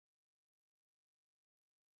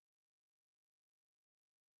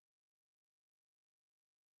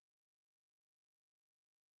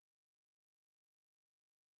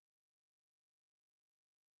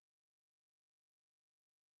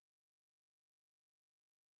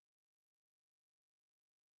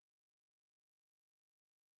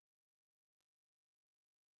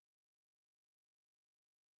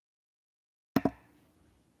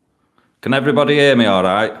Can everybody hear me all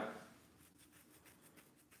right?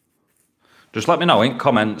 Just let me know in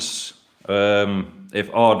comments if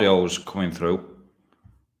audio's coming through.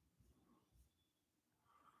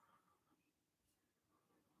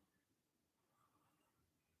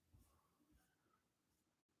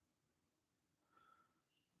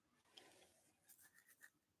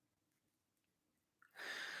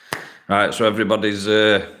 Right, so everybody's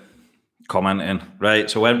commenting. Right,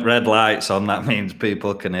 so when red light's on, that means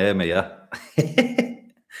people can hear me, yeah?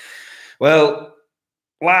 Well,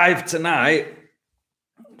 live tonight,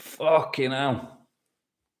 fucking hell.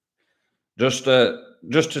 Just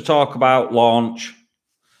to talk about launch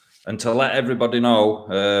and to let everybody know,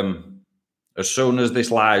 as soon as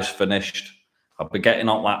this live's finished, I'll be getting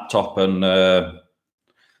on laptop and the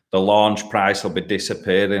launch price will be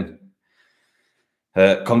disappearing.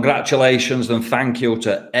 Congratulations and thank you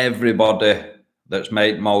to everybody that's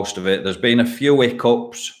made most of it. There's been a few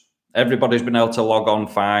hiccups. Everybody's been able to log on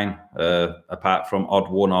fine, apart from odd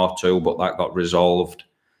one or two, but that got resolved.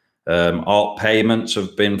 All payments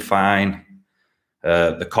have been fine.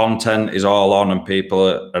 The content is all on and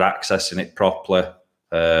people are accessing it properly.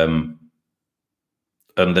 And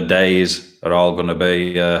the days are all going to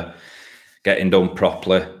be getting done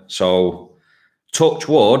properly. So touch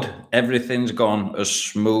wood, everything's gone as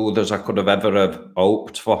smooth as I could have ever have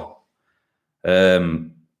hoped for.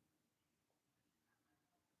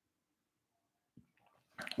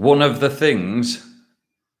 One of the things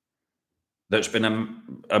that's been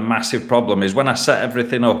a massive problem is when I set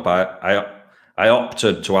everything up, I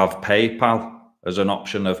opted to have PayPal as an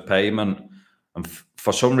option of payment, and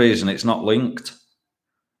for some reason it's not linked.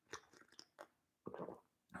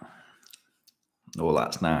 Oh,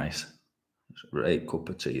 that's nice. It's a great cup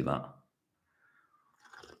of tea, that.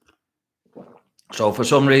 So for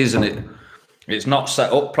some reason it's not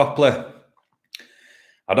set up properly.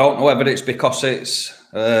 I don't know whether it's because it's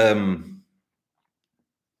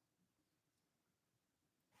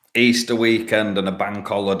Easter weekend and a bank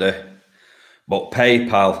holiday, but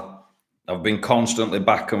PayPal, I've been constantly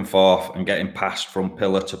back and forth and getting passed from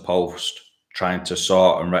pillar to post, trying to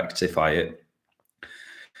sort and rectify it.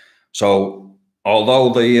 So although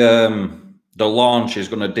the launch is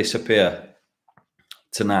going to disappear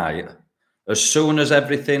tonight, as soon as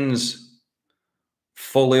everything's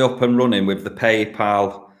fully up and running with the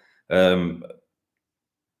PayPal,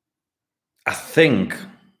 I think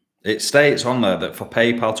it states on there that for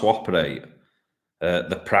PayPal to operate,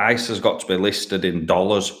 the price has got to be listed in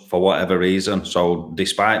dollars for whatever reason. So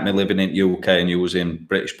despite me living in UK and using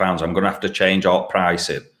British pounds, I'm going to have to change all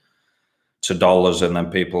pricing to dollars, and then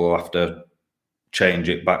people will have to change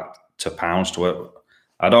it back to pounds to it.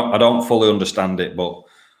 I don't fully understand it, but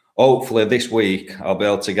hopefully this week I'll be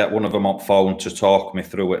able to get one of them on phone to talk me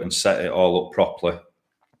through it and set it all up properly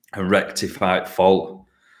and rectify it fault.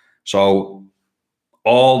 So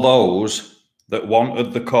all those that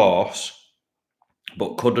wanted the course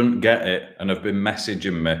but couldn't get it and have been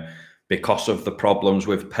messaging me because of the problems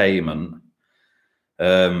with payment,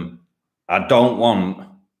 I don't want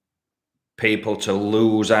people to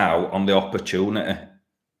lose out on the opportunity.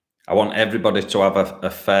 I want everybody to have a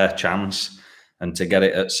fair chance and to get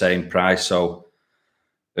it at the same price. So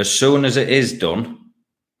as soon as it is done,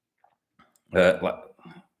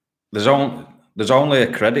 there's only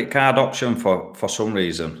a credit card option for some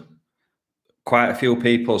reason. Quite a few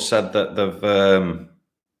people said that they've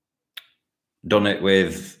done it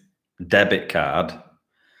with debit card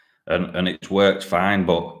and it's worked fine,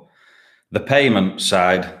 but the payment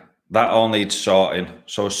side, that all needs sorting.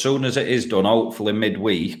 So as soon as it is done, hopefully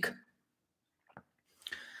midweek,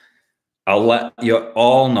 I'll let you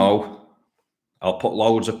all know. I'll put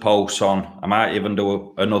loads of posts on. I might even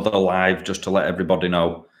do another live just to let everybody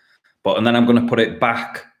know. And then I'm going to put it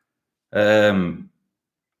back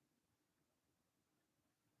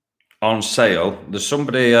on sale. There's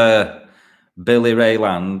somebody, Billy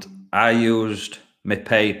Rayland, I used my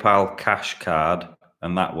PayPal cash card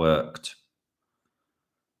and that worked.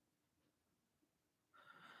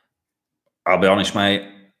 I'll be honest, mate,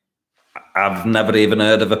 I've never even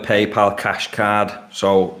heard of a PayPal cash card,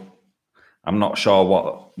 so I'm not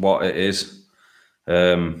sure what it is.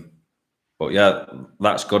 But yeah,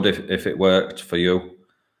 that's good if it worked for you.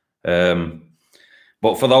 But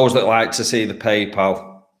for those that like to see the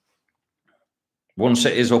PayPal, once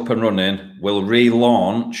it is up and running, we'll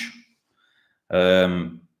relaunch.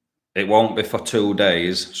 It won't be for 2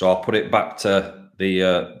 days, so I'll put it back to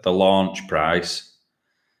the launch price,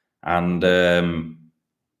 and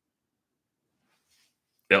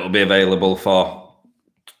it'll be available for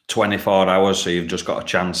 24 hours, so you've just got a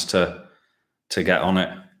chance to get on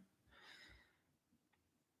it.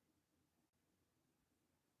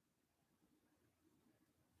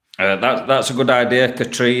 That's a good idea,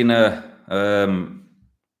 Katrina. Carlton,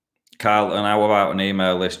 how about an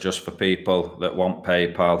email list just for people that want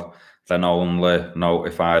PayPal? Then only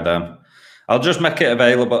notify them. I'll just make it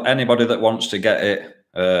available. Anybody that wants to get it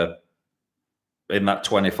in that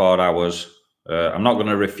 24 hours. I'm not going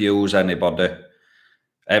to refuse anybody.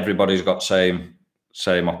 Everybody's got same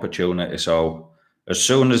opportunity. So as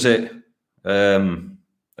soon as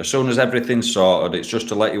everything's sorted, it's just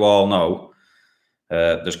to let you all know.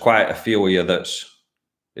 There's quite a few of you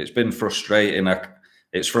it's been frustrating.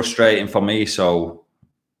 It's frustrating for me. So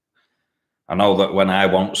I know that when I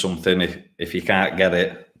want something, if you can't get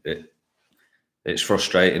it's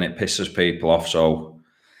frustrating. It pisses people off. So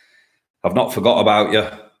I've not forgot about you,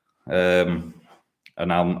 and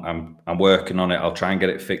I'm working on it. I'll try and get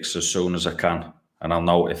it fixed as soon as I can, and I'll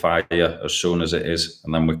notify you as soon as it is,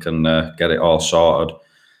 and then we can get it all sorted.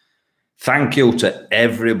 Thank you to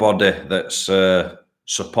everybody that's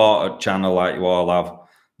supported channel like you all have.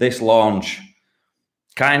 This launch,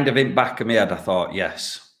 kind of in back of my head, I thought,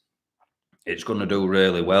 yes, it's going to do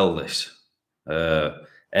really well. This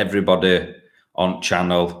everybody on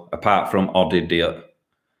channel, apart from Odd Idiot.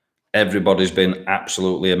 Everybody's been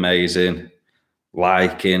absolutely amazing,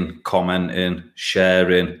 liking, commenting,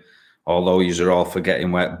 sharing. Although you're all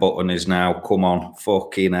forgetting where button is now. Come on,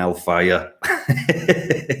 fucking hellfire.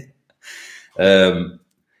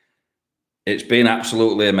 It's been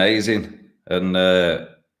absolutely amazing, and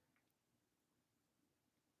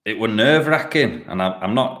it was nerve-wracking, and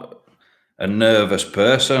I'm not a nervous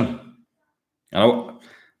person. I know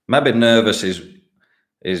maybe nervous is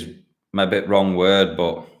maybe a wrong word,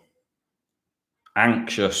 but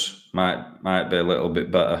anxious might be a little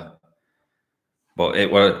bit better. But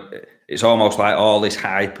it's almost like all this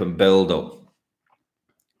hype and build up,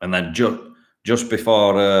 and then just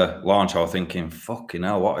before launch, I was thinking, fucking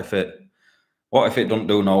hell, what if it don't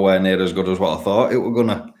do nowhere near as good as what I thought it were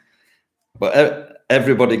gonna? But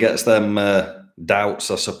everybody gets them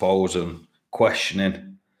doubts, I suppose, and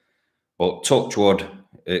questioning. But touch wood,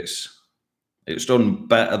 it's done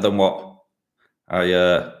better than what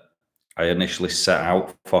I initially set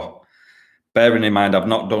out for. Bearing in mind, I've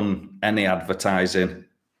not done any advertising.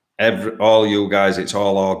 All you guys, it's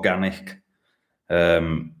all organic.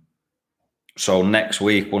 So next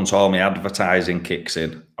week, once all my advertising kicks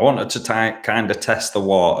in, I wanted to kind of test the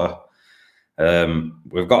water.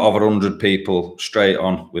 We've got over 100 people straight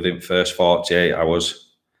on within the first 48 hours.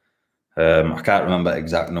 I can't remember the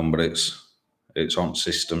exact number. It's on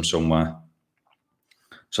system somewhere.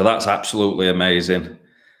 So that's absolutely amazing.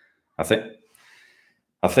 I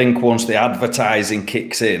think once the advertising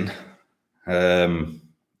kicks in,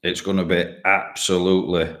 it's going to be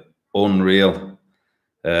absolutely unreal.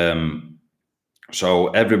 So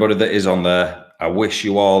everybody that is on there, I wish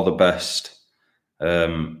you all the best.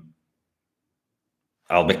 I'll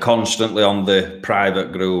be constantly on the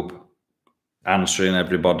private group, answering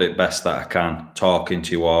everybody best that I can, talking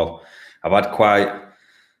to you all. I've had quite,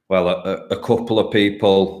 well, a couple of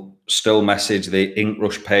people still message the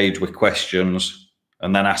Inkrush page with questions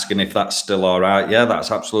and then asking if that's still all right. Yeah,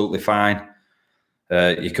 that's absolutely fine.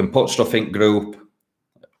 You can put stuff in group.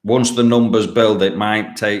 Once the numbers build, it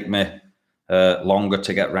might take me longer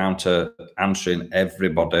to get round to answering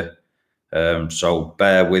everybody. So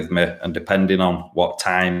bear with me, and depending on what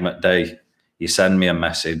time of day you send me a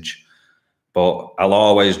message, but I'll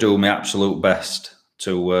always do my absolute best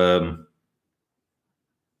to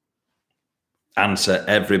answer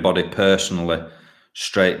everybody personally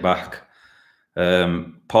straight back.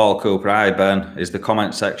 Paul Cooper, hi Ben, is the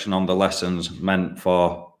comment section on the lessons meant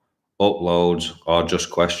for uploads or just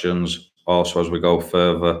questions? Also, as we go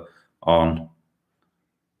further on,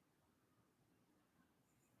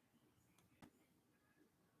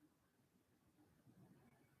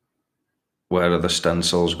 where are the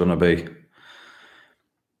stencils going to be?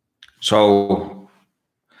 So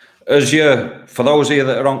for those of you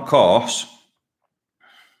that are on course,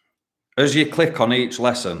 as you click on each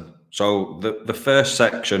lesson, so the first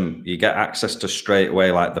section you get access to straight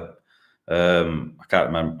away, like I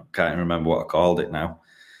can't remember what I called it now.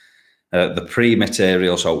 The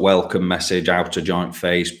pre-material, so welcome message, how to join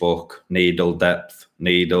Facebook, needle depth,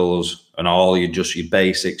 needles, and all your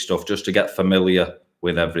basic stuff, just to get familiar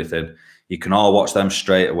with everything. You can all watch them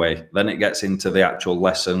straight away. Then it gets into the actual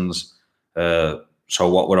lessons. So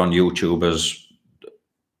what we're on YouTube as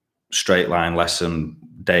straight line lesson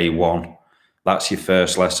day 1. That's your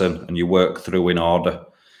first lesson, and you work through in order.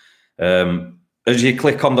 As you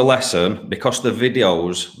click on the lesson, because the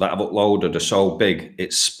videos that I've uploaded are so big,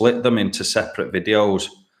 it's split them into separate videos.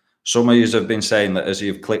 Some of you have been saying that as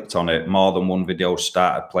you've clicked on it, more than one video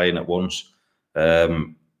started playing at once.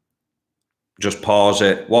 just pause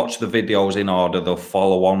it, watch the videos in order, they'll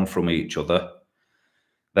follow on from each other.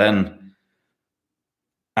 Then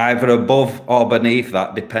either above or beneath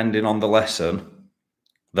that, depending on the lesson,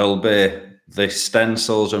 there'll be the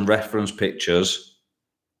stencils and reference pictures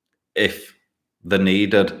if they're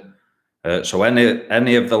needed. So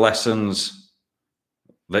any of the lessons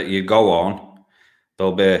that you go on,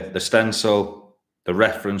 there'll be the stencil, the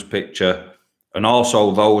reference picture, and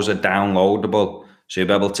also those are downloadable. So you'll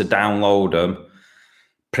be able to download them,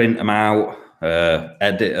 print them out,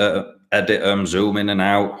 edit them, zoom in and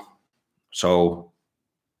out. So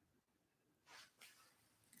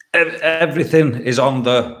everything is on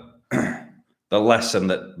the lesson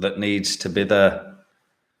that needs to be there.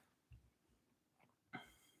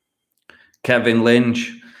 Kevin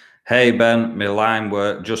Lynch, hey Ben, my line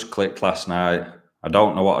work just clicked last night. I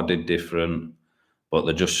don't know what I did different, but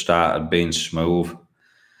they just started being smooth.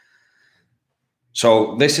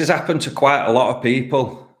 So this has happened to quite a lot of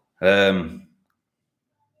people. And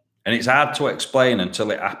it's hard to explain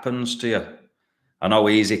until it happens to you. I know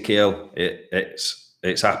Ezekiel,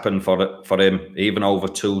 it's happened for him even over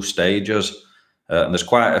 2 stages. And there's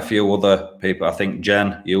quite a few other people. I think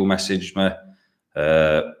Jen, you messaged me,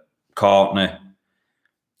 Courtney,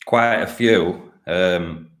 quite a few.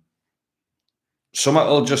 Some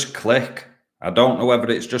will just click. I don't know whether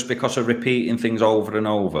it's just because of repeating things over and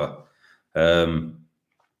over,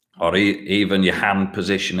 or even your hand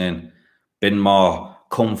positioning, been more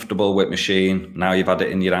comfortable with machine. Now you've had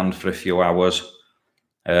it in your hand for a few hours.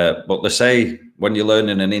 But they say when you're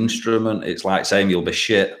learning an instrument, it's like saying you'll be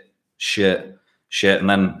shit. And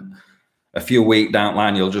then a few weeks down the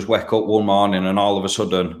line, you'll just wake up one morning and all of a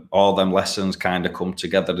sudden, all them lessons kind of come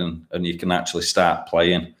together and you can actually start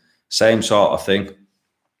playing. Same sort of thing.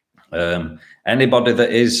 Anybody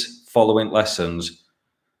that is following lessons,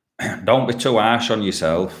 don't be too harsh on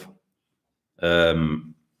yourself.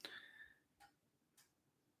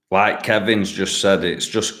 Like Kevin's just said, it's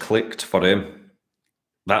just clicked for him.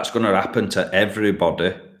 That's going to happen to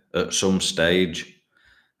everybody at some stage.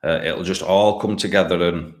 It'll just all come together,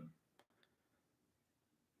 and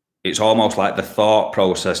it's almost like the thought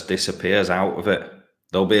process disappears out of it.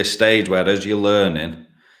 There'll be a stage where, as you're learning,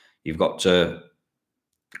 you've got to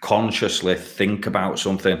consciously think about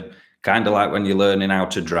something, kind of like when you're learning how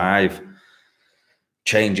to drive,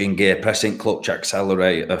 changing gear, pressing clutch,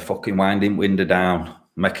 accelerator, fucking winding window down,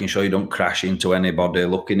 making sure you don't crash into anybody,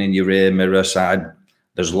 looking in your rear mirror side.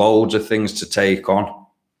 There's loads of things to take on.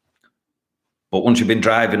 But once you've been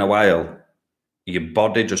driving a while, your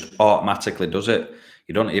body just automatically does it.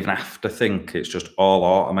 You don't even have to think. It's just all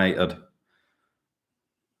automated.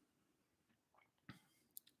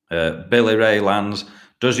 Billy Ray Lands,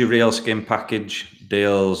 does your real skin package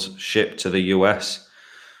deals ship to the US?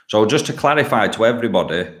 So just to clarify to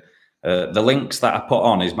everybody, the links that I put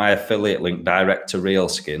on is my affiliate link direct to Real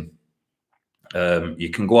Skin. You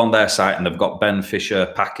can go on their site and they've got Ben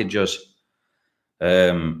Fisher packages.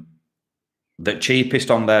 The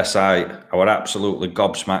cheapest on their site, I was absolutely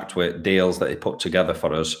gobsmacked with deals that he put together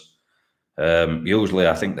for us. Usually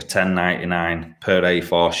I think they're $10.99 per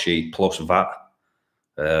A4 sheet plus VAT.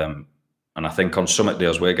 And I think on Summit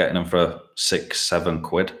deals, we're getting them for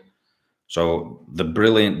 £6-7. So the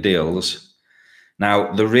brilliant deals.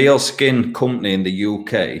 Now, the Real Skin company in the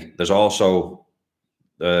UK, there's also,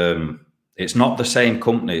 it's not the same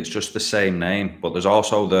company, it's just the same name, but there's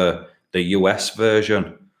also the US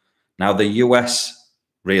version. Now, the US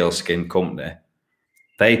Real Skin company,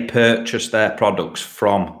 they purchase their products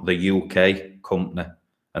from the UK company,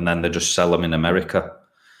 and then they just sell them in America.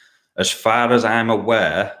 As far as I'm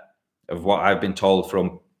aware of what I've been told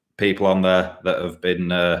from people on there that have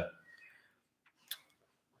been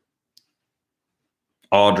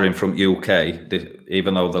ordering from UK,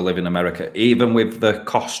 even though they live in America, even with the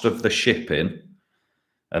cost of the shipping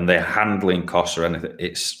and the handling costs or anything,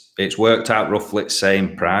 it's worked out roughly the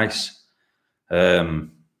same price,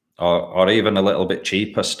 or even a little bit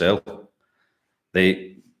cheaper still.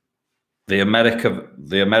 The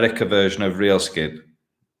America version of Real Skin,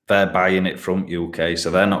 they're buying it from UK,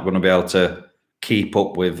 so they're not going to be able to keep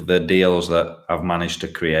up with the deals that I've managed to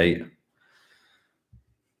create.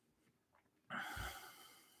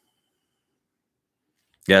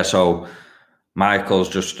 Yeah, so Michael's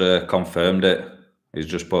just confirmed it. He's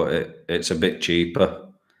just put it, it's a bit cheaper.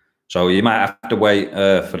 So you might have to wait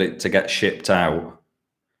for it to get shipped out.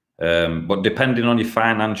 But depending on your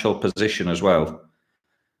financial position as well,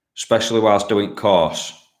 especially whilst doing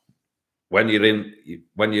course, when you're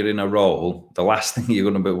in a role, the last thing you're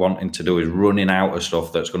going to be wanting to do is running out of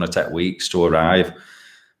stuff that's going to take weeks to arrive.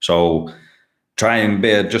 So try and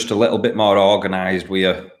be just a little bit more organized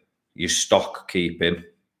with your stock keeping.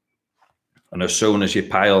 And as soon as your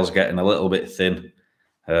pile's getting a little bit thin,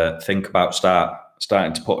 think about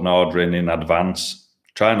starting to put an order in advance.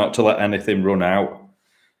 Try not to let anything run out.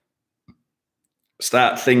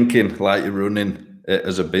 Start thinking like you're running it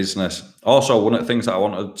as a business. Also, one of the things that I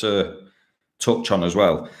wanted to touch on as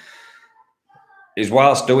well is,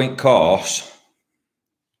 whilst doing course,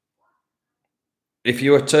 if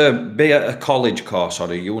you were to be at a college course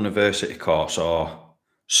or a university course or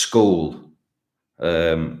school,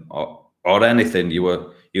 or anything, you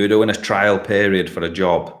were doing a trial period for a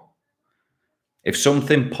job. If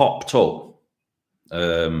something popped up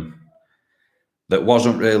that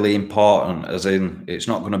wasn't really important, as in it's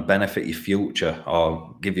not going to benefit your future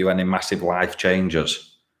or give you any massive life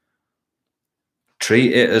changes,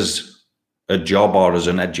 treat it as a job or as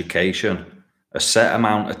an education. A set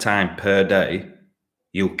amount of time per day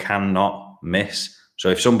you cannot miss. So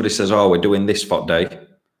if somebody says, oh, we're doing this for day,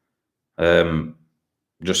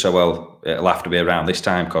 just say, well, it'll have to be around this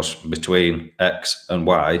time because between X and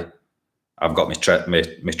Y, I've got my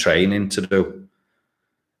training to do.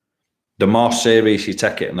 The more serious you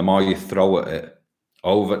take it and the more you throw at it,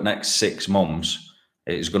 over the next 6 months,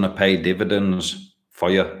 it's going to pay dividends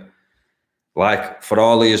for you. Like for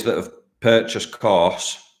all of you that have purchased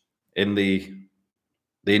course, in the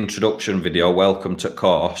introduction video, welcome to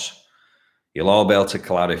course, you'll all be able to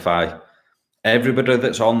clarify. Everybody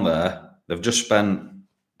that's on there, they've just spent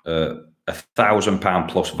 £1,000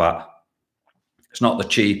 plus VAT. It's not the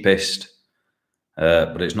cheapest,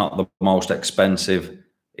 but it's not the most expensive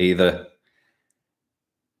either.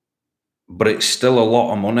 But it's still a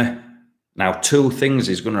lot of money. Now, 2 things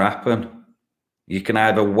is going to happen. You can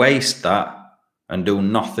either waste that and do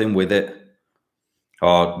nothing with it,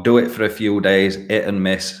 or do it for a few days, hit and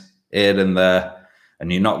miss, here and there,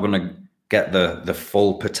 and you're not going to get the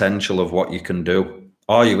full potential of what you can do.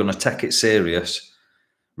 Or you're going to take it serious,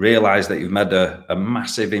 realize that you've made a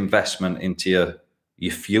massive investment into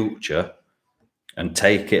your future, and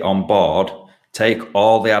take it on board, take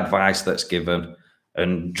all the advice that's given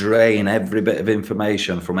and drain every bit of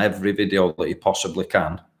information from every video that you possibly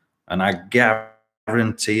can. And I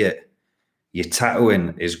guarantee it, your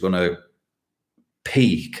tattooing is going to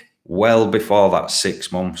peak well before that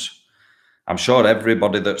 6 months. I'm sure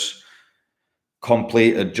everybody that's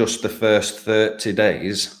completed just the first 30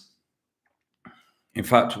 days, in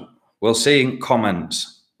fact, we'll see in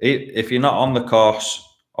comments, if you're not on the course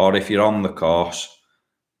or if you're on the course,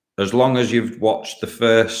 as long as you've watched the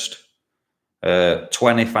first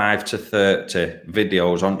 25 to 30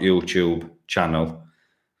 videos on YouTube channel,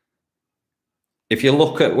 if you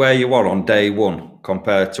look at where you are on day 1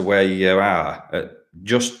 compared to where you are at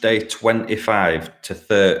just day 25 to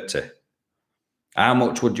 30, how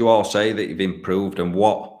much would you all say that you've improved, and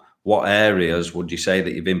what areas would you say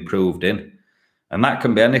that you've improved in? And that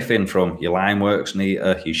can be anything from your line work's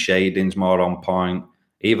neater, your shading's more on point,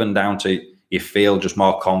 even down to you feel just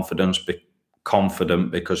more confident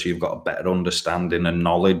because you've got a better understanding and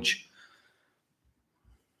knowledge.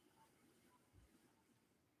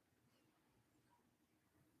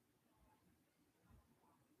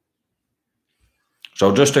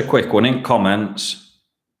 So just a quick one in comments.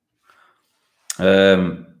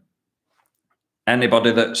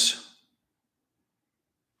 Anybody that's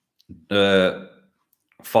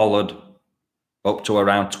followed up to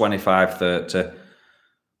around 25, 30,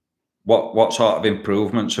 what sort of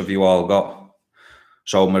improvements have you all got?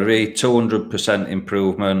 So Marie, 200%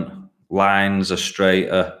 improvement, lines are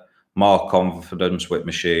straighter, more confidence with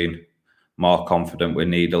machine, more confident with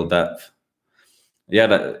needle depth.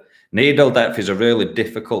 Yeah, needle depth is a really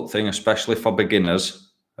difficult thing, especially for beginners.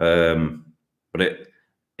 But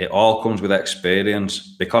it all comes with experience.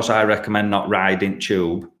 Because I recommend not riding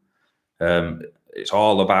tube, it's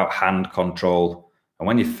all about hand control. And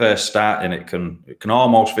when you're first starting, it can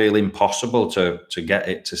almost feel impossible to get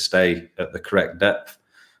it to stay at the correct depth.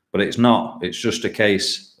 But it's not. It's just a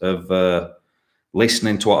case of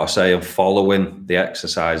listening to what I say and following the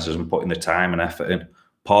exercises and putting the time and effort in.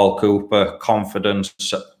 Paul Cooper, confidence,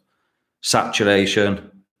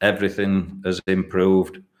 saturation, everything has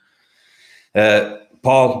improved.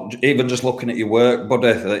 Paul, even just looking at your work,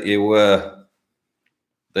 buddy, that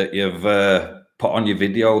you've put on your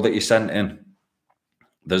video that you sent in,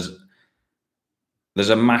 there's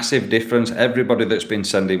a massive difference. Everybody that's been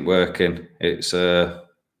sending work in, it's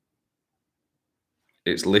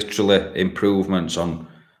literally improvements on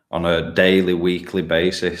a daily, weekly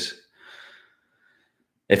basis.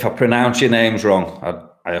 If I pronounce your names wrong,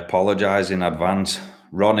 I apologize in advance.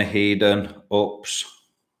 Ronnie Heeden, Ups.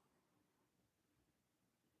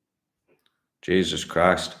 Jesus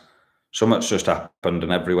Christ. Something's just happened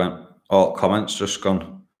and everyone, all comments just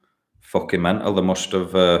gone fucking mental. They must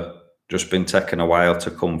have just been taking a while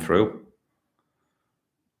to come through.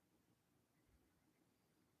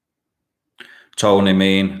 Tony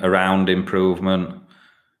Mean, around improvement.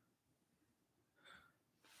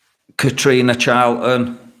 Katrina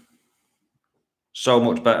Charlton, so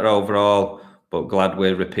much better overall, but glad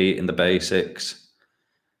we're repeating the basics.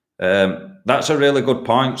 That's a really good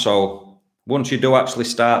point. So once you do actually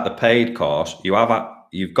start the paid course,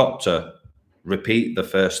 you've got to repeat the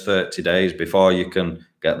first 30 days before you can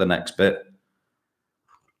get the next bit.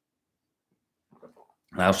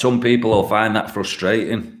 Now, some people will find that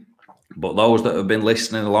frustrating, but those that have been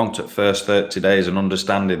listening along to the first 30 days and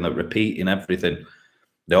understanding that repeating everything,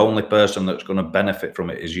 the only person that's going to benefit from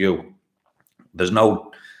it is you. There's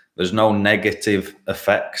no negative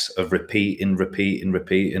effects of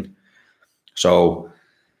repeating. So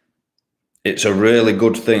it's a really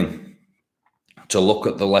good thing to look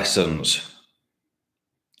at the lessons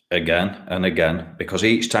again and again, because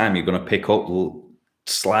each time you're going to pick up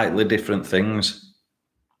slightly different things.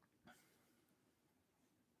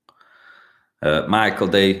 Michael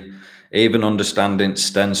D, even understanding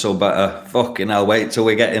stencil better. Fucking hell, wait till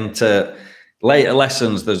we get into later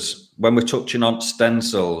lessons. When we're touching on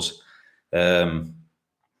stencils, we're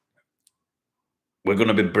going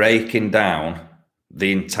to be breaking down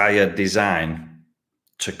the entire design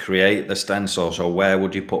to create the stencil. So where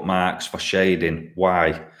would you put marks for shading?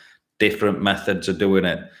 Why? Different methods of doing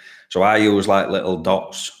it. So I use like little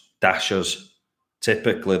dots, dashes.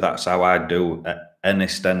 Typically, that's how I do any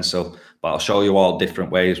stencil. But I'll show you all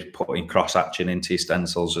different ways of putting cross-hatching into your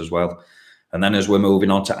stencils as well. And then as we're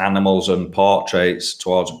moving on to animals and portraits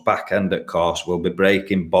towards the back end of course, we'll be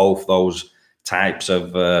breaking both those types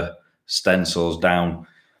of stencils down,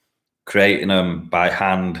 creating them by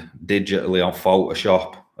hand, digitally on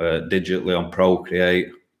Photoshop, digitally on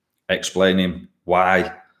Procreate, explaining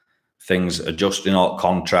why things, adjusting alt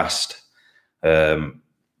contrast,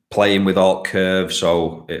 playing with alt curves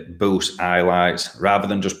so it boosts highlights, rather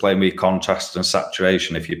than just playing with contrast and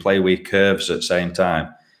saturation. If you play with curves at the same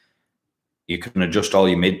time, you can adjust all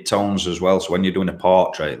your mid-tones as well. So when you're doing a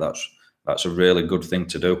portrait, that's a really good thing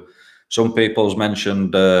to do. Some people's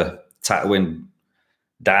mentioned tattooing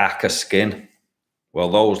darker skin. Well,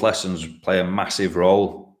 those lessons play a massive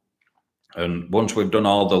role. And once we've done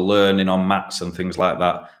all the learning on mats and things like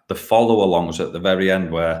that, the follow-alongs at the very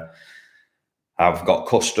end, where I've got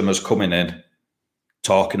customers coming in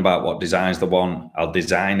talking about what designs they want. I'll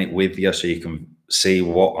design it with you so you can see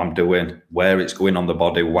what I'm doing, where it's going on the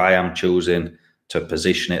body, why I'm choosing to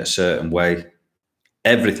position it a certain way,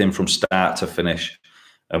 everything from start to finish.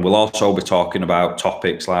 And we'll also be talking about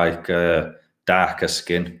topics like darker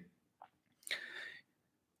skin.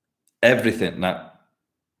 Everything that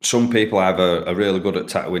some people either are really good at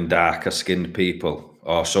tattooing darker skinned people,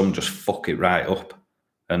 or some just fuck it right up.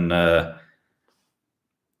 And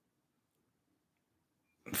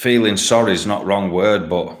feeling sorry is not the wrong word,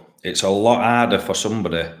 but it's a lot harder for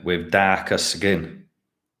somebody with darker skin.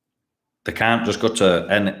 They can't just go to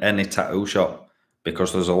any tattoo shop,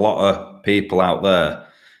 because there's a lot of people out there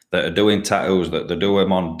that are doing tattoos that they do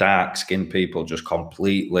them on dark skinned people just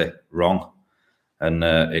completely wrong. And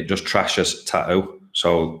it just trashes tattoo.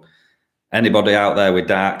 So anybody out there with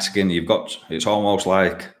dark skin, it's almost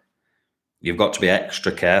like you've got to be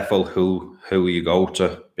extra careful who you go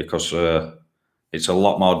to, because it's a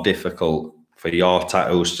lot more difficult for your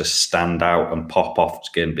tattoos to stand out and pop off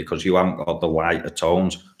skin, because you haven't got the lighter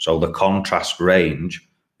tones. So the contrast range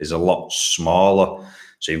is a lot smaller.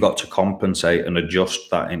 So you've got to compensate and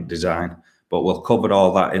adjust that in design. But we'll cover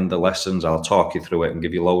all that in the lessons. I'll talk you through it and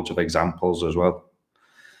give you loads of examples as well.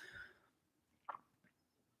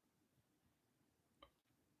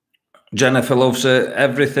 Jennifer loves it.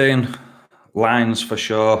 Everything. Lines for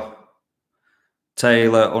sure.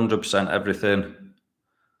 Taylor, 100% everything.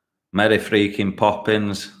 Mary freaking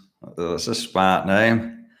Poppins. That's a smart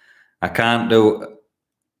name. I can do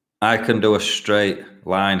a straight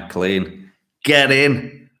line clean. Get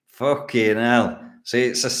in. Fucking hell. See,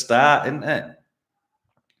 it's a start, isn't it?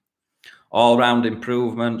 All-round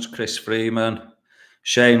improvements. Chris Freeman.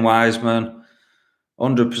 Shane Wiseman.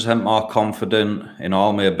 100% more confident in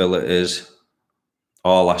all my abilities.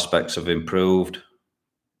 All aspects have improved.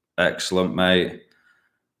 Excellent, mate.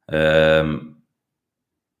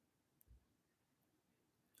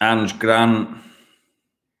 Ange Grant.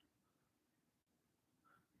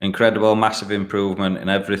 Incredible, massive improvement in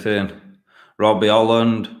everything. Robbie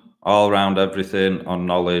Holland. All round everything on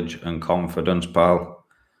knowledge and confidence, pal.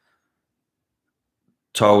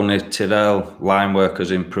 Tony Tyrrell. Line work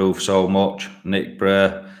has improved so much. Nick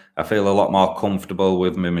Bray. I feel a lot more comfortable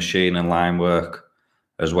with my machine and line work,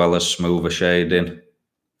 as well as smoother shading.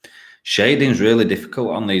 Shading's really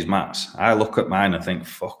difficult on these mats. I look at mine and think,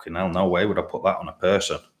 fucking hell, no way would I put that on a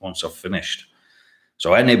person once I've finished.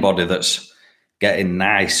 So anybody that's getting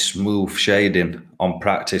nice, smooth shading on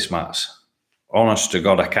practice mats, honest to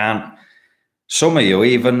God, I can't. Some of you,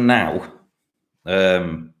 even now,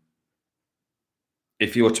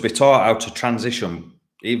 if you were to be taught how to transition,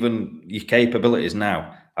 even your capabilities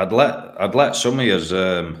now, I'd let some of yous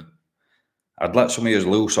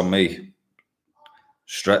loose on me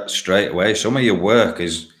straight away. Some of your work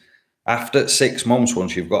is after 6 months,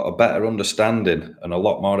 once you've got a better understanding and a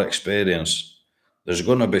lot more experience, there's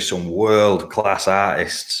going to be some world-class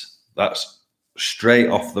artists. That's straight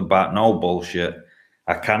off the bat, no bullshit.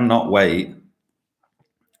 I cannot wait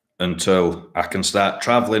until I can start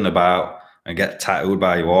traveling about and get tattooed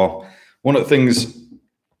by you all. One of the things,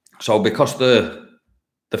 so because the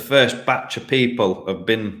first batch of people have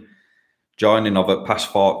been joining over past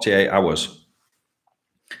 48 hours,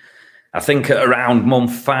 I think at around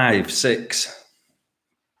month 5, 6,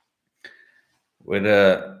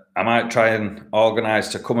 I might try and organise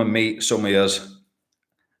to come and meet some of us.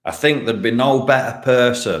 I think there'd be no better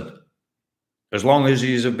person, as long as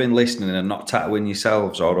you have been listening and not tattooing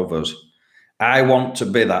yourselves or others. I want to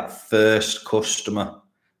be that first customer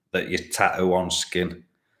that you tattoo on skin.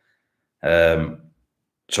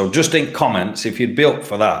 So just in comments, if you'd be up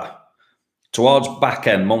for that, towards back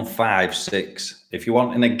end, month 5, 6, if you're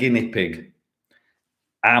wanting a guinea pig,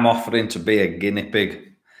 I'm offering to be a guinea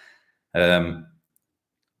pig.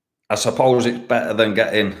 I suppose it's better than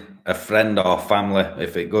getting a friend or family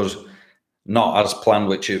if it goes not as planned,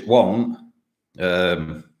 which it won't.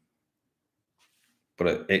 But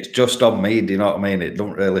it's just on me, do you know what I mean? It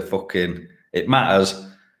don't really fucking, it matters,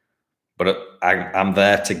 but I'm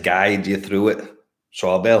there to guide you through it. So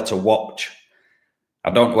I'll be able to watch.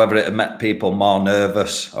 I don't know whether it make people more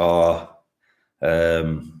nervous or, I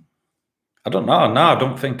don't know. No, I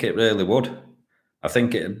don't think it really would. I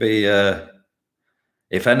think it'd be,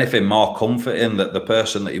 if anything, more comforting that the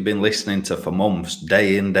person that you've been listening to for months,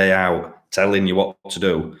 day in, day out, telling you what to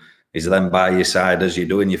do, is then by your side as you're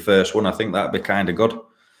doing your first one. I think that'd be kind of good.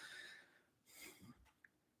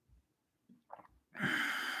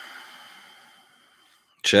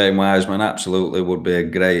 Shane Wiseman, absolutely would be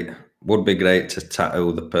great to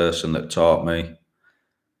tattoo the person that taught me.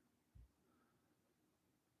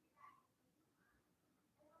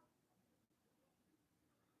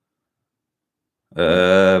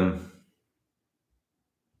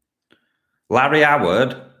 Larry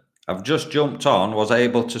Howard, I've just jumped on, was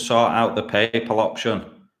able to sort out the PayPal option.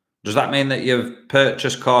 Does that mean that you've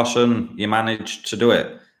purchased course and you managed to do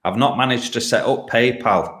it? I've not managed to set up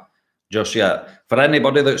PayPal just yet. For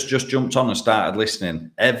anybody that's just jumped on and started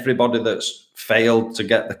listening, everybody that's failed to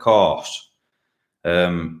get the course,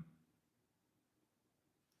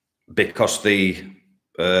 because the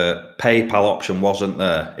PayPal option wasn't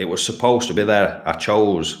there. It was supposed to be there. I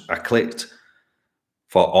clicked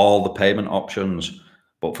for all the payment options,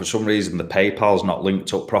 but for some reason the PayPal's not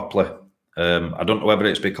linked up properly. I don't know whether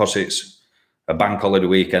it's because it's a bank holiday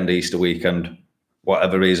weekend, Easter weekend,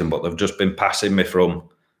 whatever reason, but they've just been passing me from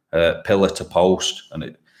pillar to post.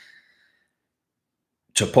 And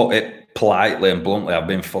to put it politely and bluntly, I've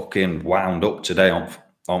been fucking wound up today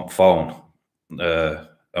on phone.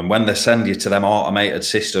 And when they send you to them automated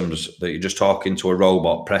systems that you're just talking to a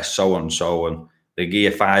robot, press so and so, and they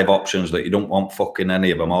give you 5 options that you don't want fucking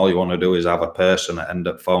any of them. All you want to do is have a person at end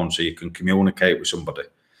of phone so you can communicate with somebody.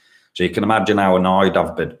 So you can imagine how annoyed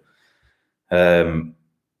I've been.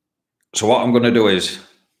 So what I'm going to do is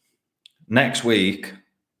next week,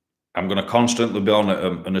 I'm going to constantly be on it.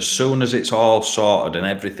 And as soon as it's all sorted and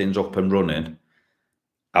everything's up and running,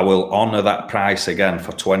 I will honour that price again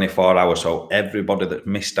for 24 hours. So everybody that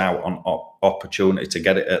missed out on opportunity to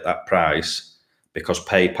get it at that price, because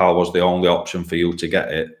PayPal was the only option for you to get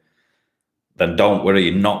it, then don't worry,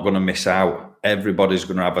 you're not going to miss out. Everybody's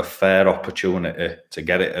going to have a fair opportunity to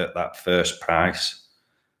get it at that first price.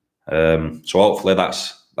 So hopefully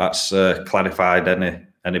that's clarified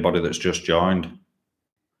anybody that's just joined.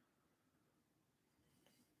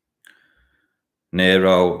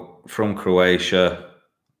 Nero from Croatia.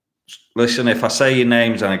 Listen, if I say your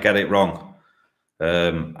names and I get it wrong,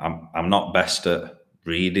 I'm not best at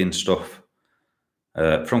reading stuff.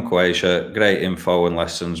 From Croatia, great info and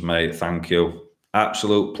lessons, mate. Thank you.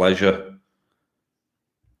 Absolute pleasure.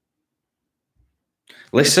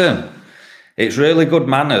 Listen, it's really good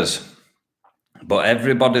manners, but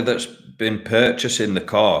everybody that's been purchasing the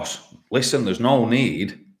course, listen, there's no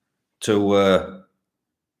need to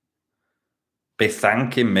be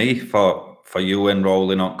thanking me for you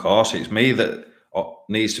enrolling on course. It's me that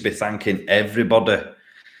needs to be thanking everybody.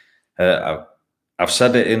 I've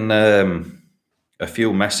said it in a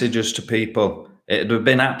few messages to people. It would have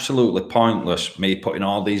been absolutely pointless me putting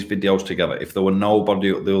all these videos together if there were nobody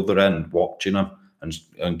at the other end watching them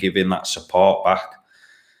and giving that support back.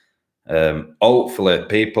 Hopefully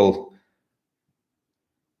people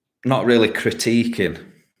not really critiquing,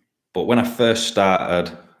 but when I first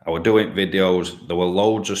started, I was doing videos. There were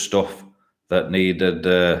loads of stuff that needed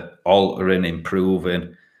altering,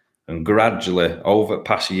 improving, and gradually over the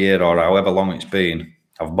past year or however long it's been,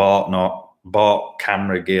 I've bought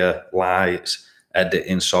camera gear, lights,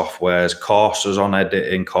 editing softwares, courses on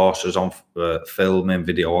editing, courses on filming,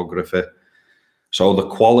 videography. So the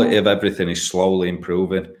quality of everything is slowly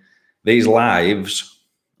improving. These lives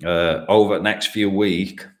over the next few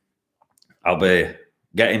weeks, I'll be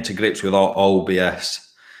getting to grips with all OBS.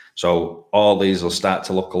 So all these will start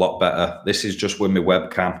to look a lot better. This is just with my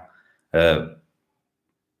webcam, but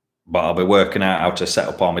I'll be working out how to set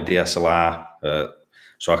up all my DSLR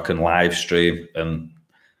so I can live stream, and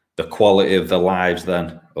the quality of the lives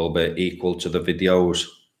then will be equal to the videos.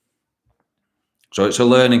 So it's a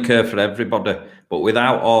learning curve for everybody, but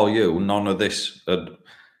without all you, none of this would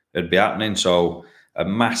be happening. So a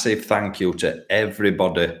massive thank you to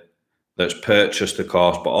everybody that's purchased the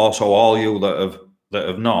course, but also all you that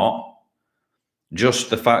have not. Just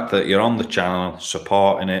the fact that you're on the channel,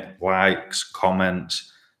 supporting it, likes,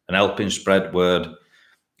 comments, and helping spread word.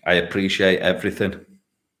 I appreciate everything.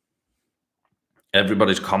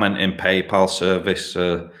 Everybody's commenting PayPal service,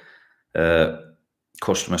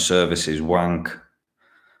 customer service is wank.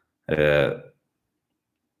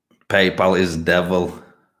 PayPal is devil.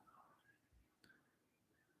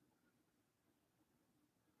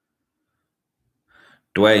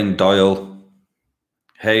 Dwayne Doyle,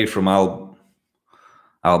 hey from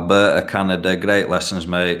Alberta, Canada. Great lessons,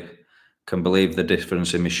 mate. Can believe the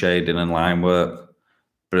difference in my shading and line work.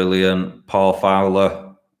 Brilliant. Paul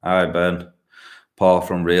Fowler, hi Ben. Paul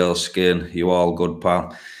from Real Skin, you all good,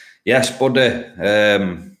 pal? Yes, buddy.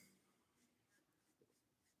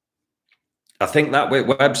 I think that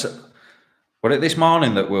website, was it this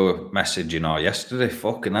morning that we were messaging, or yesterday?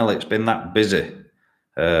 Fucking hell, it's been that busy.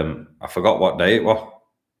 I forgot what day it was.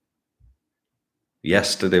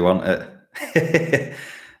 Yesterday, wasn't it?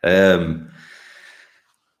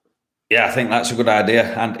 Yeah, I think that's a good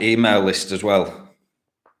idea, and email list as well.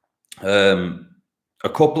 A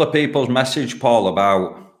couple of people's messaged Paul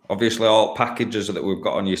about, obviously all packages that we've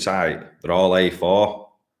got on your site, they're all A4.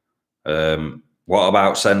 What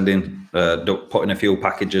about sending, putting a few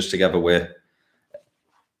packages together with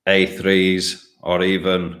A3s or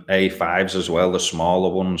even A5s as well, the smaller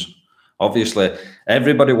ones? Obviously,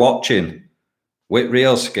 everybody watching with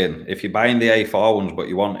Real Skin, if you're buying the A4 ones but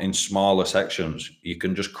you want in smaller sections, you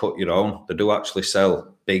can just cut your own. They do actually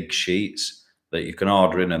sell big sheets that you can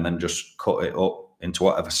order in and then just cut it up into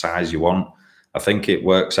whatever size you want. I think it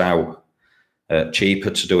works out cheaper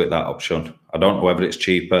to do it that option. I don't know whether it's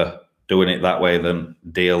cheaper doing it that way than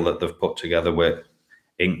deal that they've put together with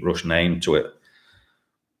Inkrush name to it.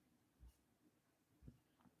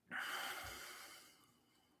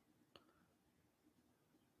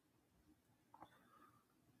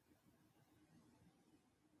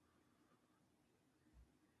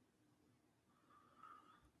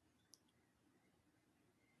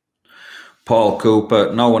 Paul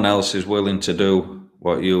Cooper, no one else is willing to do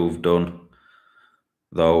what you've done,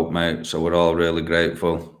 though, mate. So we're all really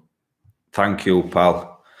grateful. Thank you,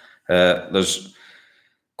 pal. There's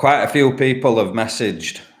quite a few people have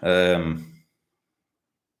messaged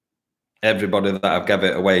everybody that I've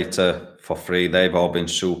given it away to for free. They've all been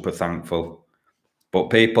super thankful. But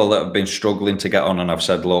people that have been struggling to get on, and I've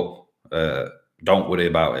said, look, don't worry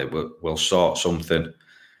about it. We'll sort something.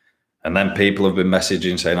 And then people have been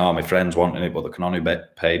messaging saying, oh, my friend's wanting it, but they can only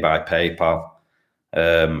pay by PayPal.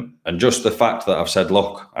 And just the fact that I've said,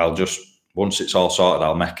 look, I'll just, once it's all sorted,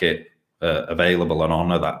 I'll make it available and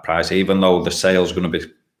honour that price, even though the sale's going to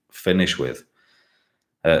be finished with.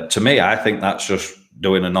 To me, I think that's just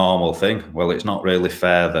doing a normal thing. Well, it's not really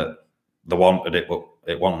fair that they wanted it, but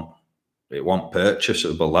it won't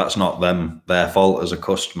purchasable. That's not their fault as a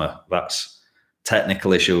customer. That's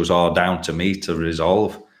technical issues are down to me to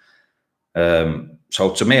resolve.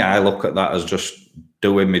 So to me, I look at that as just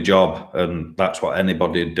doing my job, and that's what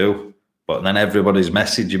anybody would do. But then everybody's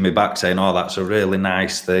messaging me back saying, oh, that's a really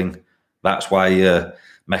nice thing. That's why you're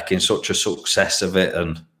making such a success of it.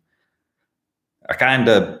 And I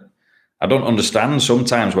don't understand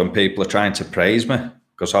sometimes when people are trying to praise me,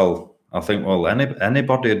 because I'll think, well,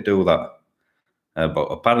 anybody would do that. But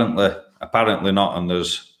apparently apparently not, and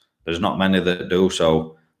there's not many that do.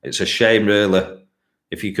 So it's a shame, really.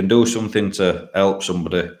 If you can do something to help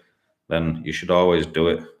somebody, then you should always do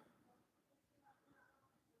it.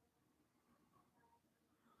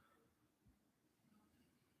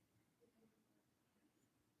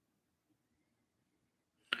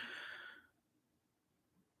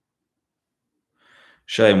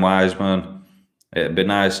 Shane Wiseman, it'd be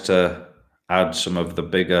nice to add some of the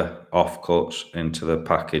bigger offcuts into the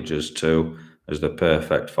packages too, as the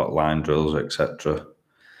perfect for line drills, etc.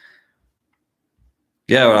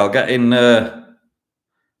 Yeah, well, I'll get in.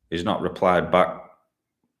 He's not replied back,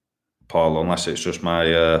 Paul, unless it's just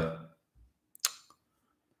my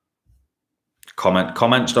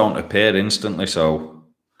comments don't appear instantly, so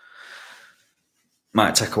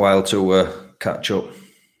might take a while to catch up.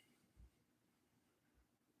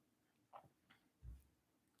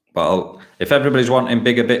 But if everybody's wanting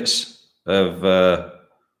bigger bits of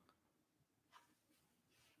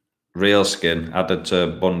real skin added to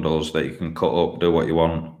bundles that you can cut up, do what you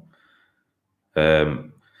want.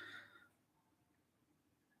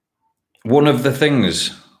 One of the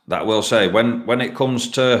things that I will say, when it comes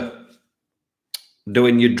to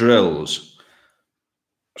doing your drills,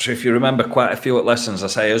 so if you remember quite a few lessons, I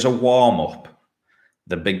say as a warm-up,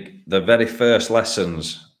 the very first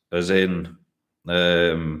lessons, as in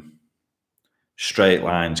straight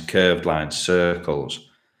lines, curved lines, circles,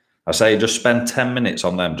 I say just spend 10 minutes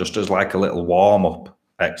on them, just as like a little warm-up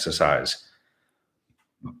exercise.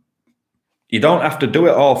 You don't have to do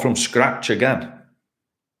it all from scratch again.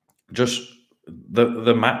 Just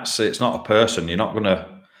the mats, it's not a person. You're not going to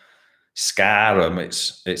scar them.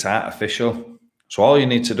 It's artificial. So all you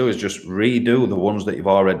need to do is just redo the ones that you've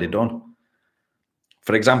already done.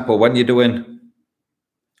 For example, when you're doing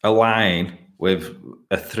a line with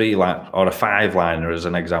a 3-line or a 5-liner as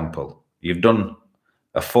an example, you've done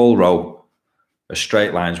a full row of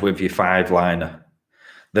straight lines with your 5-liner.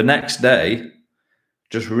 The next day,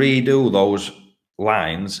 just redo those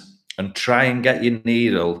lines and try and get your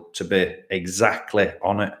needle to be exactly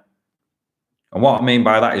on it. And what I mean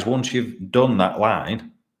by that is once you've done that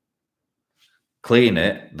line, clean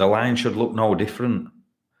it, the line should look no different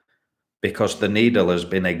because the needle has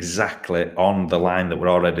been exactly on the line that were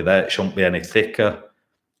already there. It shouldn't be any thicker.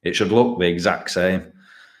 It should look the exact same.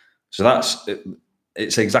 So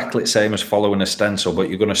it's exactly the same as following a stencil, but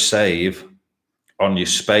you're going to save on your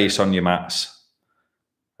space on your mats.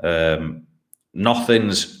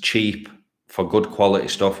 Nothing's cheap for good quality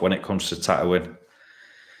stuff when it comes to tattooing.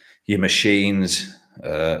 Your machines,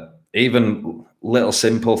 even little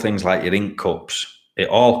simple things like your ink cups, it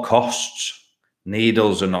all costs.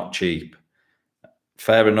 Needles are not cheap.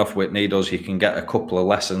 Fair enough with needles, you can get a couple of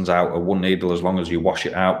lessons out of one needle as long as you wash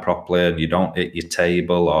it out properly and you don't hit your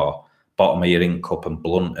table or bottom of your ink cup and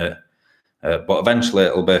blunt it. But eventually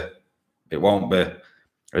it won't be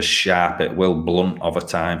as sharp, it will blunt over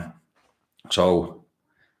time. So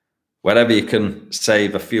wherever you can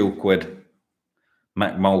save a few quid,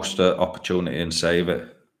 make most of the opportunity and save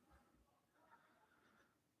it.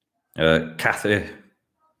 Kathy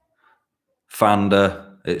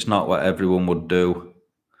Fander, it's not what everyone would do.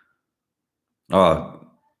 Oh,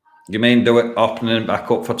 you mean do it opening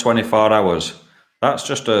back up for 24 hours? That's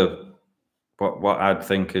just what I'd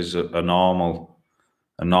think is a normal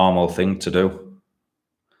thing to do.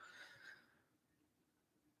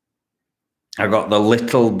 I got the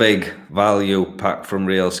little big value pack from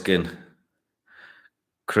Real Skin.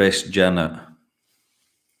 Chris Jenner.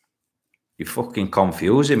 You're fucking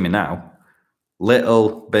confusing me now.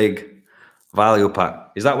 Little big value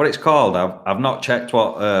pack. Is that what it's called? I've not checked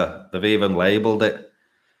what they've even labelled it.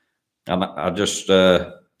 And I just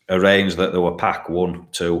arranged that there were pack 1,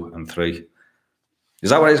 2, and 3. Is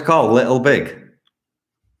that what it's called? Little big?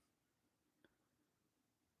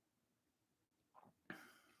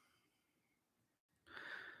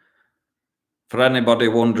 For anybody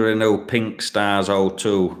wondering who Pink Stars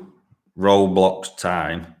 02 Roblox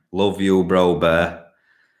time, love you, bro bear.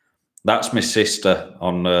 That's my sister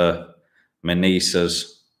on my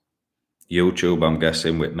niece's YouTube, I'm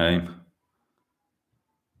guessing, with name.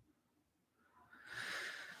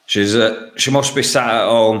 She must be sat at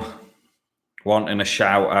home wanting a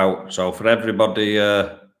shout out. So for everybody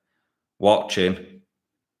watching,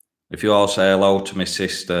 if you all say hello to my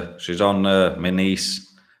sister, she's on my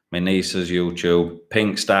niece's YouTube,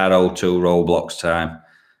 Pink Star 02 Roblox time.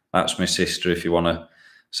 That's my sister. If you want to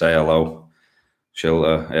say hello,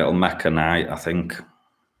 it'll make a night, I think.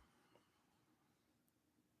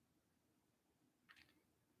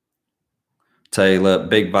 Taylor,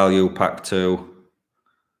 big value pack 2.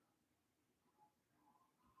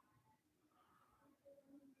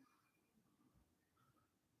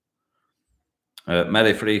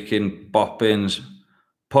 Merry freaking boppins.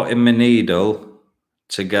 Putting my needle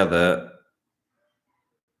together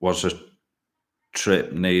was a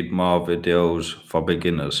trip. Need more videos for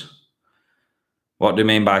beginners. What do you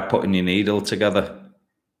mean by putting your needle together?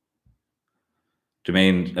 Do you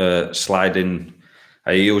mean sliding?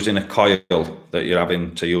 Are you using a coil that you're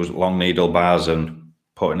having to use long needle bars and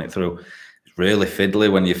putting it through? It's really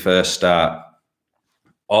fiddly when you first start.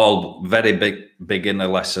 All very big beginner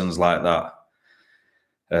lessons like that.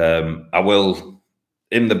 I will,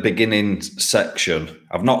 in the beginning section,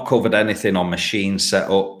 I've not covered anything on machine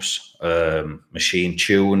setups, machine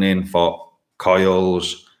tuning for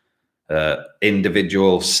coils,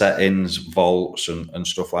 individual settings, volts, and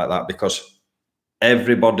stuff like that, because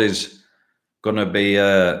everybody's going to be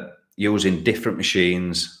using different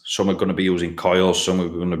machines. Some are going to be using coils, some are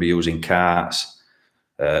going to be using carts,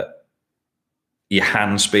 your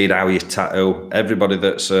hand speed, how you tattoo. Everybody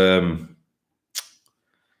that's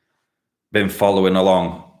been following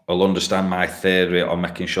along will understand my theory on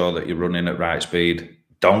making sure that you're running at right speed.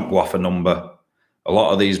 Don't go off a number. A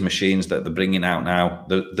lot of these machines that they're bringing out now,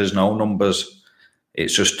 there's no numbers.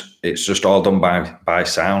 It's just all done by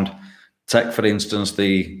sound. Take, for instance,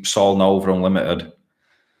 the Sol Nova Unlimited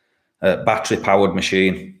battery-powered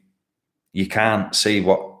machine. You can't see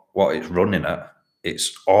what it's running at.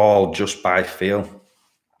 It's all just by feel.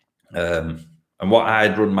 And what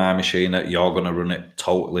I'd run my machine at, you're going to run it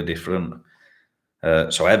totally different.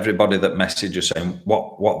 So everybody that messages saying,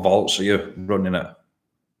 what volts are you running at?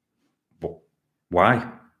 Why?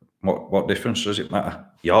 What difference does it matter?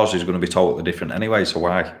 Yours is going to be totally different anyway, so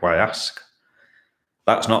why ask?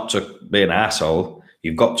 That's not to be an asshole.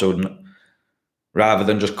 You've got to, rather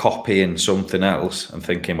than just copying something else and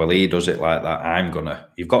thinking, well, he does it like that,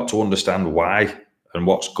 you've got to understand why and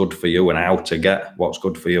what's good for you and how to get what's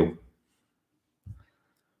good for you.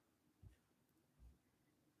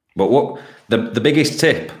 But what the biggest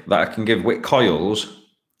tip that I can give with coils,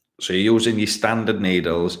 so you're using your standard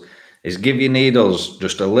needles, is give your needles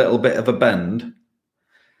just a little bit of a bend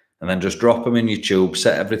and then just drop them in your tube,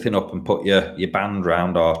 set everything up and put your band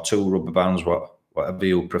round, or 2 rubber bands, whatever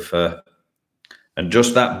you prefer. And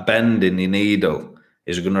just that bend in your needle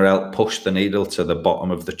is going to help push the needle to the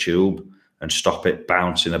bottom of the tube and stop it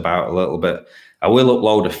bouncing about a little bit. I will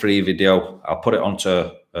upload a free video. I'll put it onto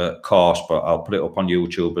a course, but I'll put it up on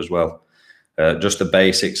YouTube as well. Just the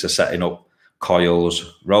basics of setting up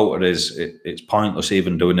coils. Rotaries, it's pointless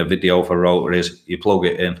even doing a video for rotaries. You plug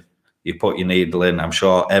it in, you put your needle in. I'm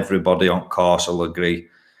sure everybody on course will agree.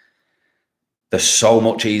 They're so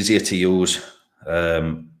much easier to use.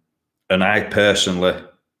 And I personally,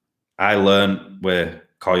 I learned with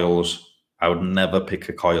coils, I would never pick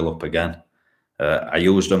a coil up again. I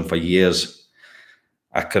used them for years.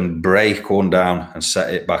 I can break one down and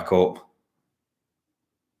set it back up,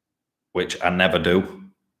 which I never do.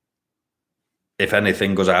 If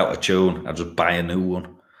anything goes out of tune, I just buy a new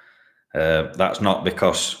one. That's not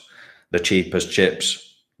because they're cheap as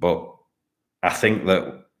chips, but I think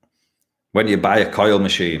that when you buy a coil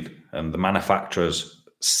machine and the manufacturers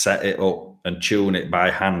set it up and tune it by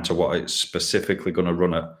hand to what it's specifically going to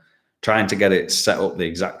run at, trying to get it set up the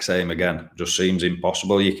exact same again just seems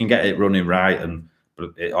impossible. You can get it running right, but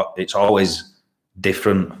it's always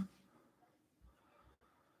different.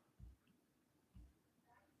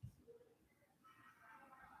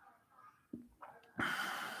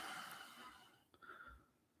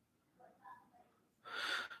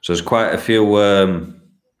 So there's quite a few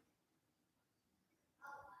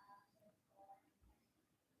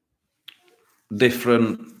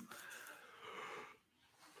different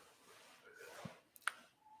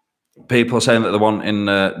people saying that they want in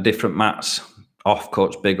different mats,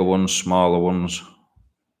 offcuts, bigger ones, smaller ones.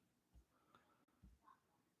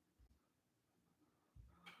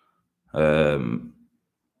 I'm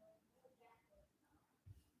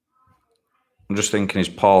just thinking, is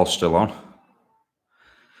Paul still on?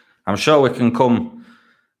 I'm sure we can come,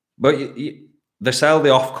 but they sell the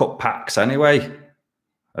offcut packs anyway.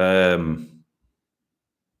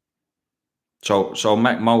 So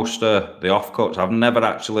make most of the offcuts. I've never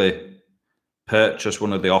actually purchased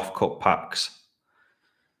one of the offcut packs.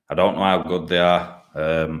 I don't know how good they are.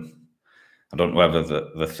 I don't know whether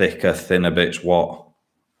the thicker, thinner bits what.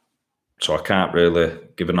 So I can't really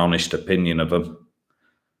give an honest opinion of them.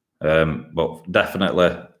 But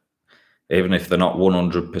definitely, even if they're not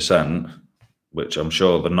 100%, which I'm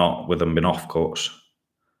sure they're not with them being offcuts,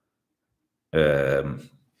 they're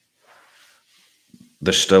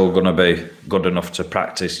still going to be good enough to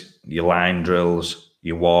practice your line drills,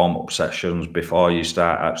 your warm-up sessions before you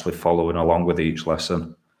start actually following along with each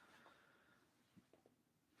lesson.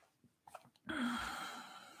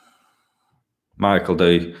 Michael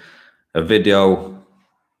D. A video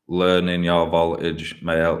learning your voltage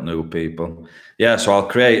may help new people. Yeah, so I'll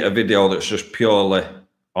create a video that's just purely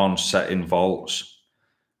on setting volts.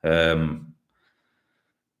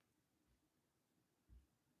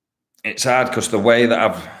 It's hard because the way that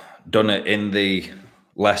I've done it in the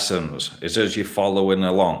lessons is as you're following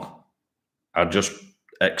along, I just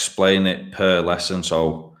explain it per lesson.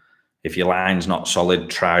 So if your line's not solid,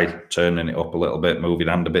 try turning it up a little bit, move your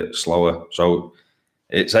hand a bit slower. So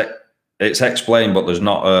it's explained, but there's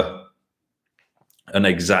not an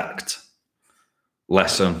exact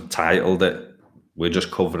lesson titled it. We just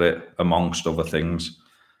cover it amongst other things.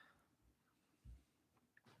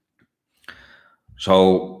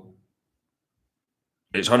 So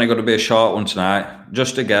it's only going to be a short one tonight.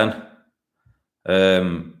 Just again,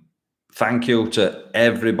 thank you to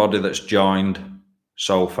everybody that's joined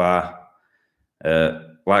so far.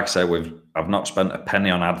 Like I say, I've not spent a penny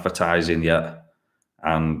on advertising yet,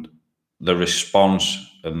 and the response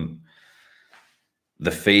and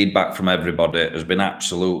the feedback from everybody has been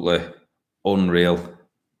absolutely unreal.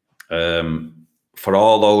 For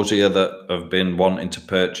all those of you that have been wanting to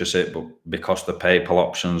purchase it, but because the PayPal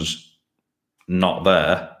option's not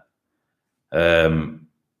there,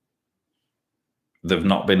 they've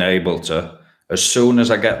not been able to. As soon as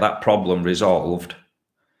I get that problem resolved,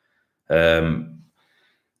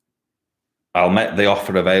 I'll make the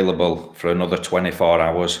offer available for another 24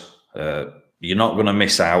 hours. You're not going to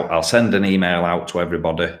miss out. I'll send an email out to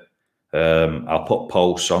everybody. I'll put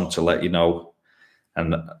posts on to let you know,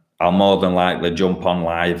 and I'll more than likely jump on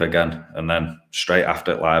live again, and then straight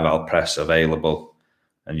after it live, I'll press available,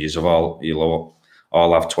 and you'll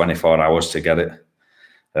all have 24 hours to get it.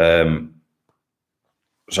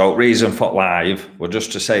 So reason for live was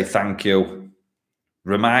just to say thank you.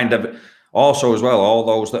 Remind also as well, all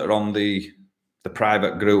those that are on the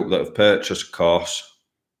private group that have purchased a course,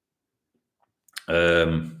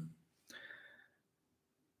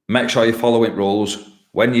 make sure you're following rules.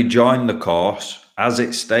 When you join the course, as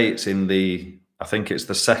it states in I think it's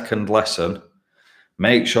the second lesson,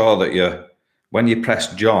 make sure that when you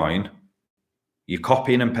press join, you're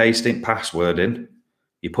copying and pasting password in,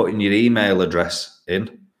 you're putting your email address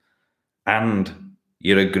in, and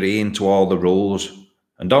you're agreeing to all the rules.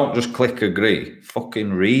 And don't just click agree,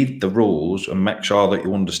 fucking read the rules and make sure that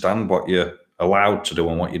you understand what you're allowed to do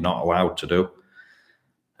and what you're not allowed to do.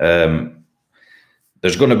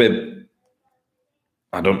 There's going to be,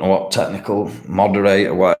 I don't know what technical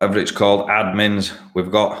moderator, whatever it's called, admins.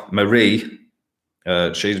 We've got Marie.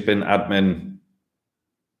 She's been admin,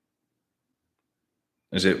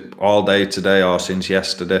 is it all day today or since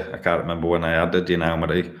yesterday? I can't remember when I added you now,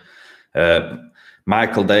 Marie.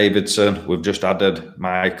 Michael Davidson, we've just added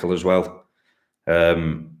Michael as well.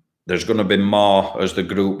 There's going to be more as the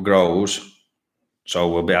group grows, so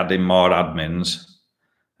we'll be adding more admins.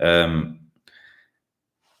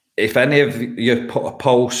 If any of you put a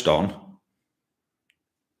post on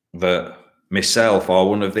that myself or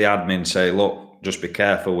one of the admins say, look, just be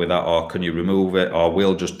careful with that, or can you remove it, or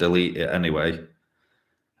we'll just delete it anyway,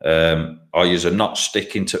 or you're not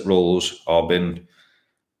sticking to rules or been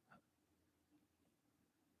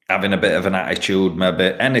having a bit of an attitude,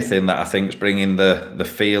 maybe anything that I think is bringing the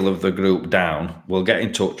feel of the group down, we'll get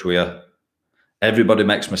in touch with you. Everybody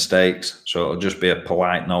makes mistakes, so it'll just be a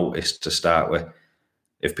polite notice to start with.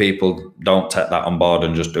 If people don't take that on board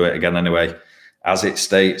and just do it again anyway, as it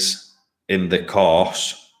states in the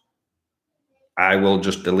course, I will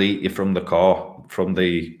just delete you from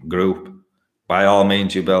the group. By all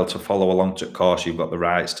means, you'll be able to follow along to the course. You've got the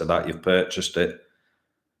rights to that. You've purchased it.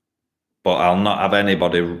 But I'll not have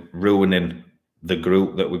anybody ruining the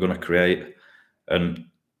group that we're going to create. And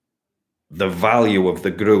the value of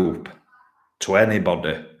the group to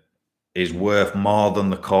anybody is worth more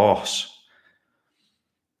than the course.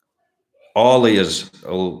 All of us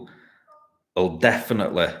will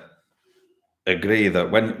definitely agree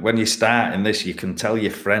that when you start in this, you can tell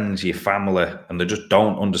your friends, your family, and they just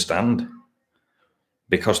don't understand,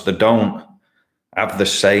 because they don't have the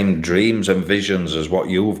same dreams and visions as what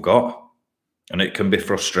you've got. And it can be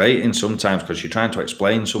frustrating sometimes because you're trying to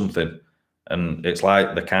explain something and it's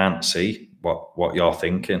like they can't see what you're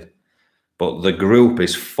thinking. But the group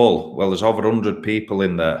is full. Well, there's over 100 people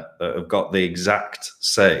in there that have got the exact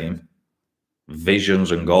same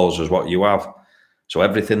visions and goals as what you have. So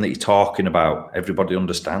everything that you're talking about, everybody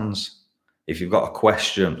understands. If you've got a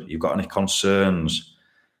question, you've got any concerns,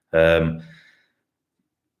 you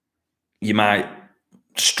might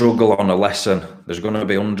struggle on a lesson. There's going to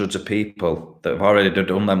be hundreds of people that have already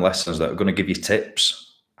done them lessons that are going to give you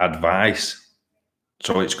tips, advice.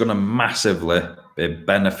 So it's going to massively be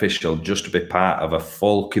beneficial just to be part of a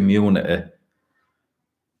full community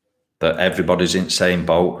that everybody's in the same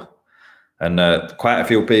boat. And quite a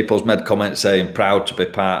few people's made comments saying proud to be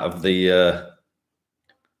part of the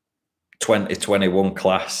 2021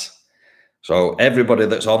 class. So everybody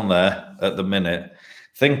that's on there at the minute,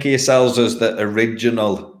 think of yourselves as the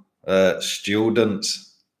original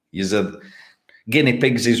students. Guinea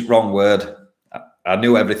pigs is wrong word. I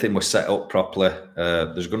knew everything was set up properly.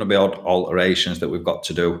 There's going to be odd alterations that we've got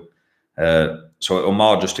to do. So it'll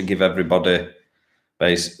more just to give everybody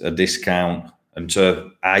a discount and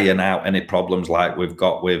to iron out any problems like we've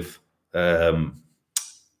got with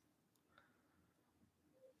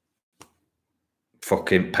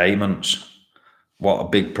fucking payments. What a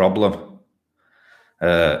big problem.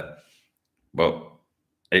 But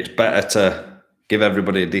it's better to give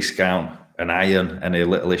everybody a discount and iron any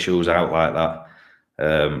little issues out like that.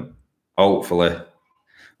 Hopefully,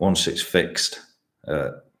 once it's fixed,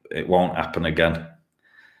 it won't happen again.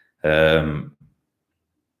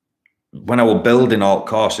 When I was building Alt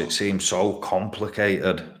Course, it seemed so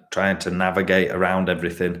complicated trying to navigate around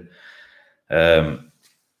everything.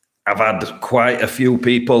 I've had quite a few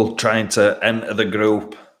people trying to enter the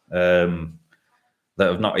group that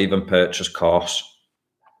have not even purchased course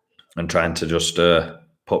and trying to just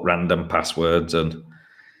put random passwords and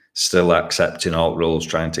still accepting alt rules,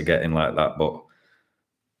 trying to get in like that. But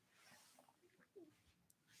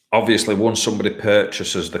obviously, once somebody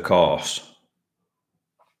purchases the course,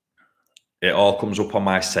 it all comes up on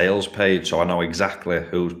my sales page, so I know exactly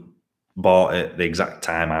who bought it, the exact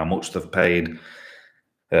time, how much they've paid,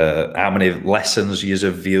 how many lessons you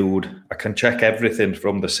have viewed. I can check everything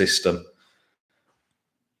from the system.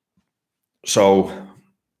 So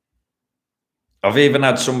I've even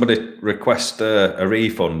had somebody request a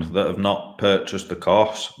refund that have not purchased the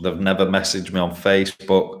course. They've never messaged me on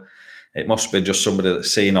Facebook. It must be just somebody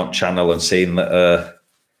that's seen on channel and seen that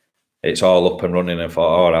it's all up and running and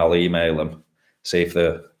thought, oh, I'll email them, see if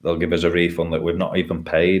they'll give us a refund that we've not even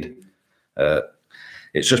paid.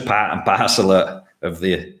 It's just part and parcel of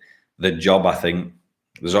the job, I think.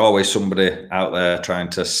 There's always somebody out there trying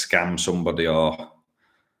to scam somebody or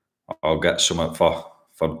get something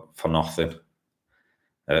for nothing.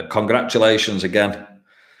 Congratulations again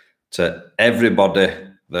to everybody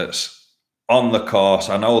that's on the course.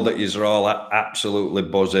 I know that you're all absolutely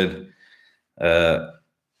buzzing.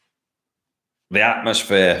 The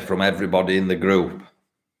atmosphere from everybody in the group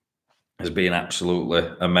has been absolutely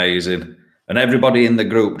amazing. And everybody in the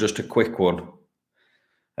group, just a quick one.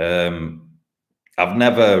 I've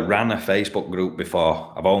never ran a Facebook group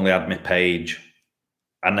before. I've only had my page.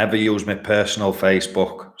 I never use my personal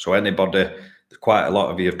Facebook. So anybody, quite a lot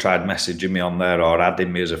of you have tried messaging me on there or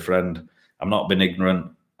adding me as a friend. I've not been ignorant.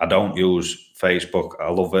 I don't use Facebook. I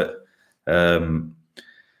love it.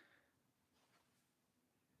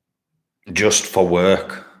 Just for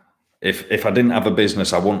work. If I didn't have a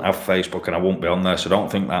business, I wouldn't have Facebook and I wouldn't be on there. So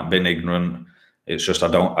don't think that I'm being ignorant. It's just I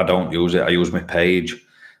don't use it. I use my page.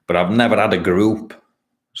 But I've never had a group.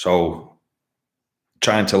 So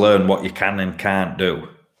trying to learn what you can and can't do.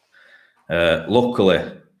 Luckily,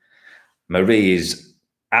 Marie's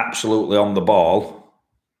absolutely on the ball.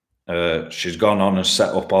 She's gone on and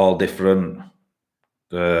set up all different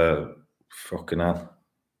fucking hell.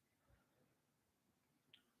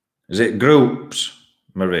 Is it groups,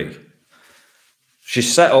 Marie?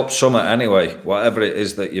 She's set up something anyway, whatever it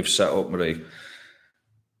is that you've set up, Marie.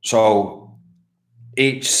 So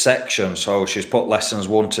each section, so she's put lessons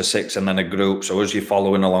 1 to 6 and then a group. So as you're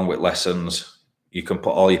following along with lessons, you can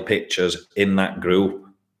put all your pictures in that group.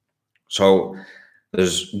 So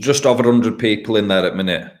there's just over 100 people in there at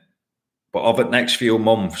minute. But over the next few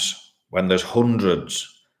months, when there's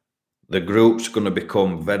hundreds, the group's going to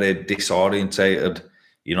become very disorientated.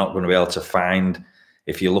 You're not going to be able to find,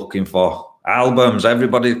 if you're looking for albums,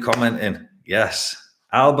 everybody commenting, yes,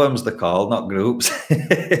 albums they're called, not groups.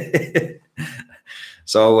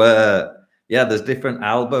 So, yeah, there's different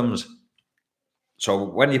albums. So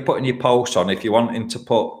when you're putting your posts on, if you're wanting to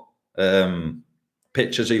put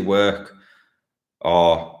pictures of your work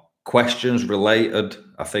or questions related,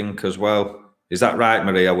 I think as well. Is that right,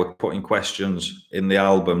 Maria? We're putting questions in the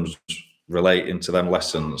albums relating to them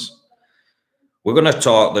lessons. We're going to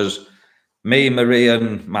talk. There's me, Maria,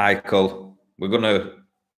 and Michael. We're going to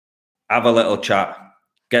have a little chat,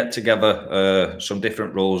 get together some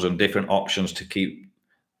different rules and different options to keep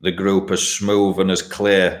the group as smooth and as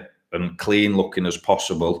clear and clean looking as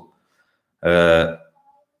possible. My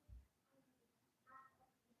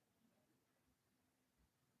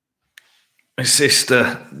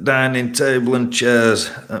sister, dining table and chairs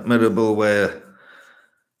at Mirabel Way.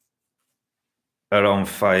 are on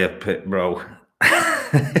fire pit, bro.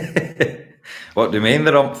 What do you mean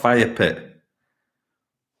they're on fire pit?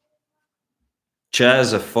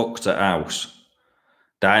 Chairs are fucked at house.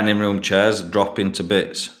 Dining room chairs dropping to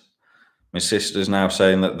bits. My sister's now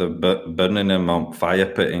saying that they're burning them on fire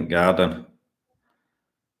pit in garden.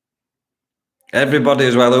 Everybody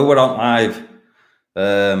as well who were on live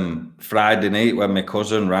Friday night when my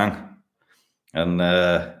cousin rang, and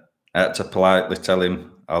I had to politely tell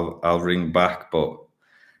him I'll ring back, but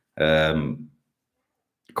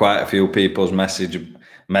quite a few people's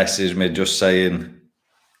messaged me just saying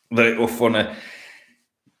that it was funny.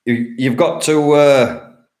 You've got to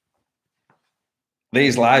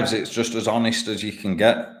these lives, it's just as honest as you can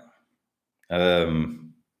get.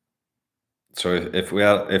 So if we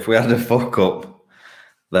had a fuck up,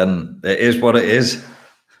 then it is what it is.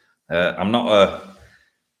 I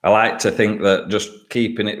like to think that just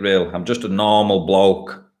keeping it real. I'm just a normal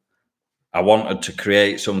bloke. I wanted to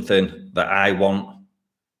create something that I want.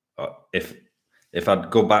 If I'd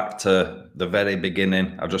go back to the very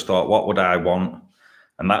beginning, I just thought, what would I want?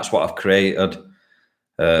 And that's what I've created.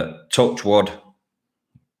 Touch wood.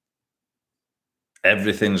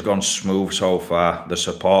 Everything's gone smooth so far. The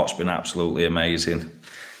support's been absolutely amazing.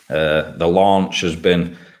 The launch has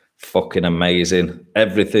been fucking amazing.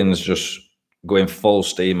 Everything's just going full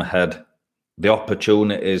steam ahead. The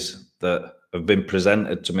opportunities that have been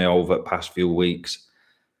presented to me over the past few weeks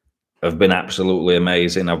have been absolutely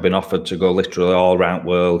amazing. I've been offered to go literally all around the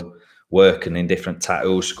world, working in different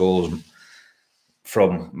tattoo schools,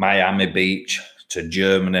 from Miami Beach to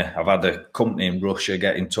Germany. I've had a company in Russia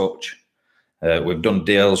get in touch. We've done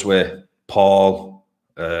deals with Paul,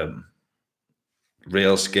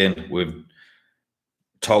 Real Skin, with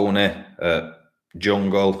Tony,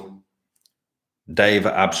 Jungle, Dave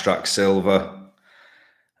at Abstract Silver.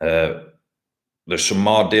 There's some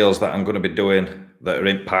more deals that I'm going to be doing that are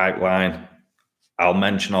in pipeline. I'll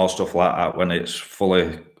mention all stuff like that when it's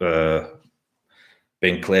fully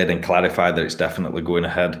been cleared and clarified that it's definitely going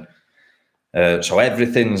ahead. So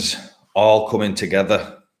everything's all coming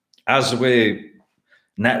together. As we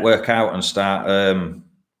network out and start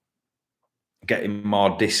getting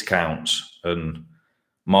more discounts and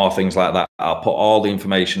more things like that, I'll put all the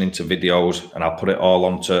information into videos and I'll put it all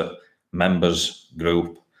onto members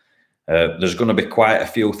group. There's going to be quite a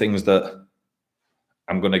few things that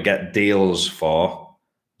I'm going to get deals for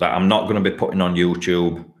that I'm not going to be putting on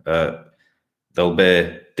YouTube. There'll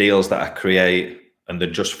be deals that I create and they're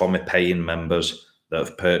just for my paying members that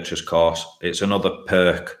have purchased course. It's another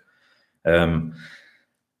perk.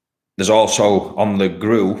 There's also on the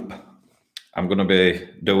group, I'm going to be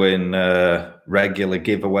doing regular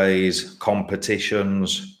giveaways,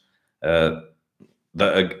 competitions that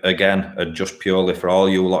are, again, are just purely for all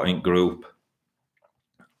you lot in group.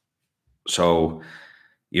 So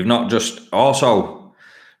you've not just, also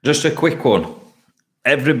just a quick one,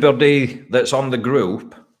 everybody that's on the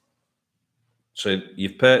group, so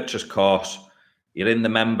you've purchased course, you're in the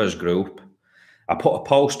members group. I put a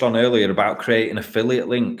post on earlier about creating affiliate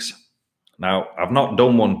links. Now, I've not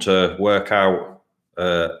done one to work out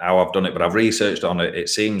how I've done it, but I've researched on it. It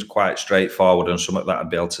seems quite straightforward and something that I'd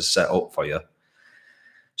be able to set up for you.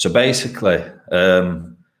 So basically,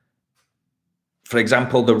 for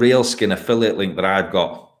example, the Real Skin affiliate link that I've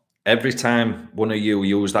got, every time one of you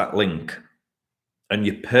use that link and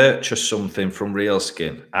you purchase something from Real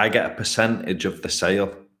Skin, I get a percentage of the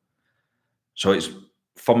sale. So it's,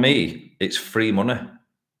 for me, it's free money.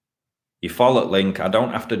 You follow that link, I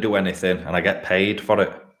don't have to do anything, and I get paid for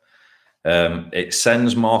it. It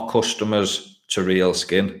sends more customers to Real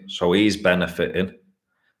Skin, so he's benefiting,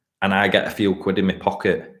 and I get a few quid in my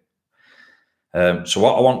pocket. So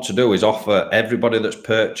what I want to do is offer everybody that's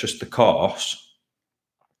purchased the course,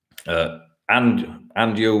 and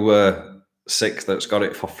you 6 that's got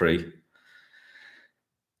it for free,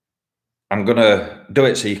 I'm going to do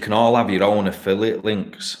it so you can all have your own affiliate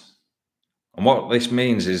links. And what this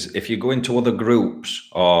means is if you go into other groups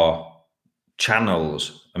or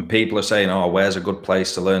channels and people are saying, oh, where's a good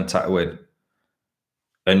place to learn tattooing?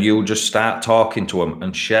 And you just start talking to them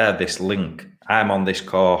and share this link. I'm on this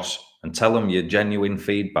course, and tell them your genuine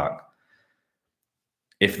feedback.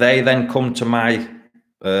 If they then come to my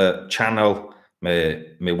channel, my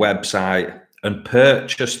website, and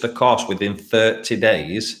purchase the course within 30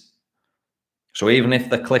 days, so even if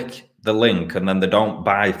they click the link and then they don't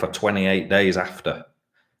buy for 28 days after,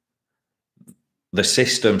 the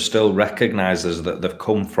system still recognizes that they've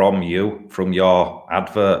come from you, from your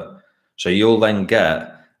advert. So you'll then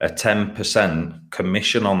get a 10%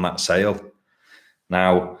 commission on that sale.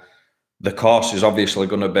 Now, the course is obviously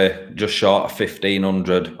going to be just short of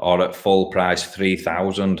 1,500 or at full price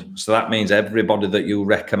 3,000. So that means everybody that you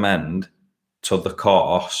recommend to the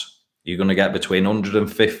course, you're going to get between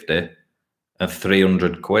 150 and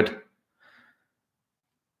 300 quid.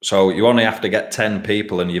 So you only have to get 10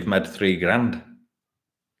 people and you've made 3 grand.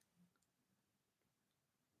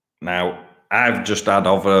 Now, I've just had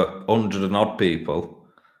over 100 and odd people.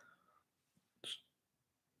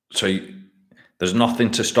 So there's nothing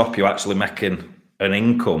to stop you actually making an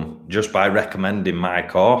income just by recommending my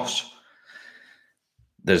course.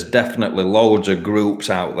 There's definitely loads of groups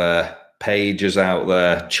out there, pages out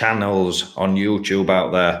there, channels on YouTube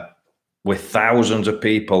out there with thousands of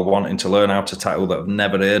people wanting to learn how to tattoo that have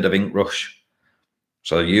never heard of Inkrush.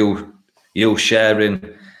 So you sharing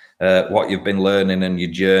what you've been learning and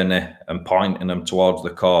your journey and pointing them towards the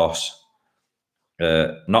course,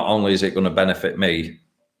 not only is it going to benefit me,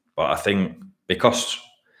 but I think because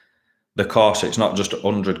the course, it's not just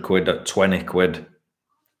 100 quid at 20 quid.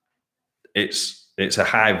 It's a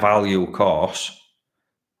high value course.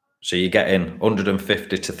 So you're getting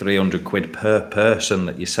 150 to 300 quid per person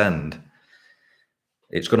that you send.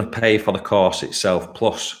 It's going to pay for the course itself.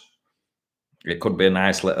 Plus, it could be a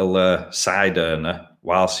nice little side earner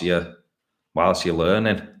whilst you're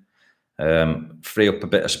learning. Free up a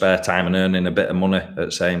bit of spare time and earning a bit of money at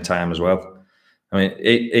the same time as well. I mean,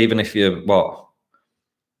 even if you,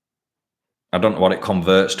 I don't know what it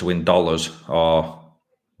converts to in dollars,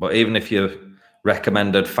 but even if you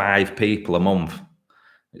recommended 5 people a month,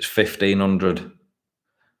 it's 1,500,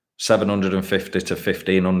 750 to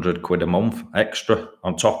 1,500 quid a month extra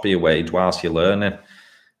on top of your wage whilst you're learning.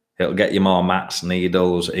 It'll get you more mats,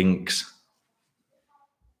 needles, inks.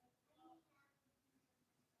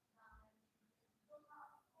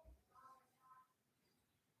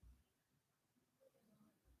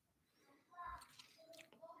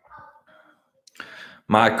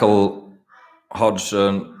 Michael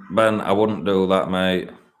Hodgson, Ben, I wouldn't do that, mate.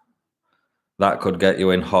 That could get you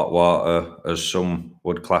in hot water, as some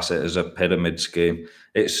would class it as a pyramid scheme.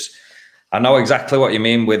 I know exactly what you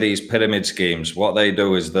mean with these pyramid schemes. What they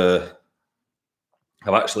do is I've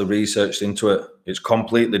actually researched into it. It's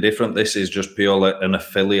completely different. This is just purely an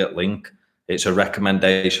affiliate link. It's a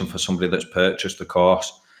recommendation for somebody that's purchased the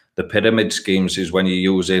course. The pyramid schemes is when you're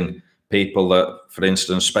using people that, for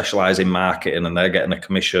instance, specialize in marketing and they're getting a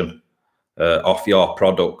commission off your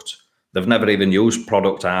product. They've never even used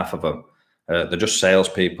product, half of them. They're just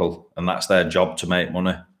salespeople, and that's their job to make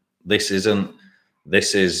money. This isn't.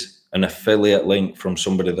 This is an affiliate link from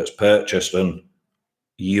somebody that's purchased and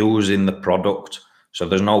using the product. So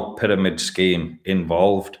there's no pyramid scheme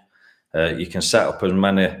involved. You can set up as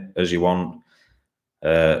many as you want.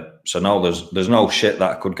 So no, there's no shit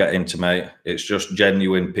that I could get into, mate. It's just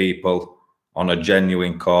genuine people on a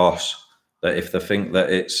genuine course that if they think that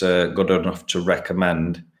it's good enough to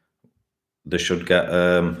recommend, they should get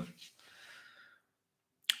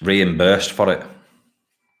reimbursed for it.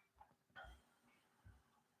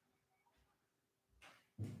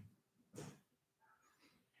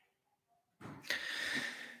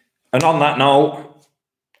 And on that note,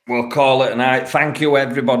 we'll call it a night. Thank you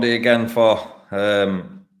everybody again for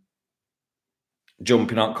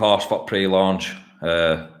jumping on course for pre-launch.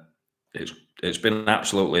 It's been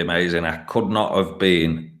absolutely amazing. I could not have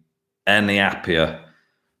been any happier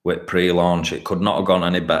with pre-launch. It could not have gone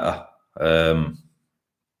any better.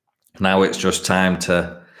 Now it's just time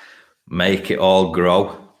to make it all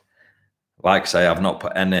grow. Like I say, I've not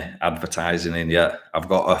put any advertising in yet. I've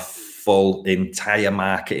got a full entire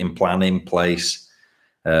marketing plan in place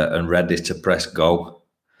and ready to press go.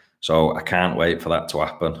 So I can't wait for that to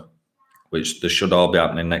happen, which this should all be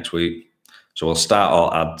happening next week. So we'll start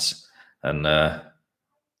all ads, and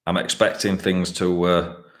I'm expecting things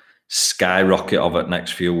to skyrocket over the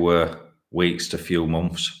next few weeks to few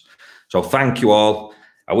months. So thank you all.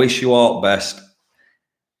 I wish you all the best.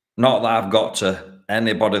 Not that I've got to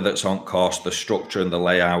anybody that's on course, the structure and the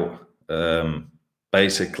layout.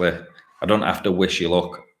 Basically, I don't have to wish you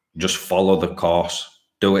luck. Just follow the course.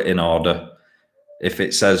 Do it in order. If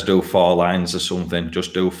it says do 4 lines or something,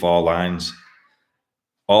 just do 4 lines.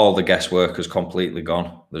 All the guesswork is completely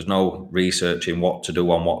gone. There's no researching what to do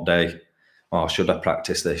on what day. Oh, should I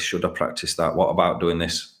practice this? Should I practice that? What about doing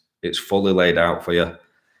this? It's fully laid out for you.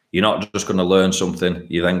 You're not just going to learn something.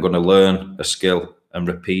 You're then going to learn a skill and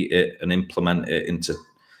repeat it and implement it into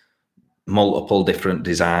multiple different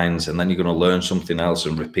designs. And then you're going to learn something else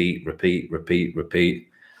and repeat.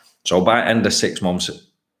 So by end of 6 months,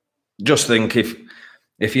 just think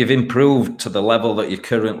if you've improved to the level that you're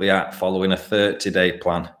currently at following a 30-day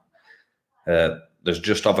plan, there's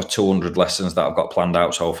just over 200 lessons that I've got planned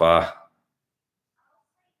out so far.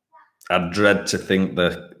 I dread to think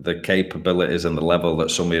the capabilities and the level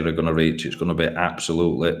that some here are going to reach. It's going to be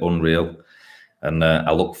absolutely unreal. And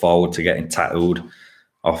I look forward to getting tattooed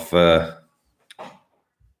off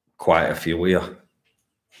quite a few here.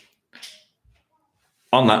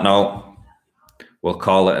 On that note, we'll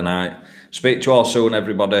call it a night. Speak to you all soon,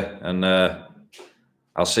 everybody. And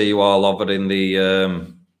I'll see you all over in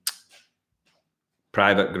the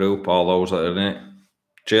private group, all those that are in it.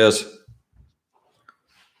 Cheers.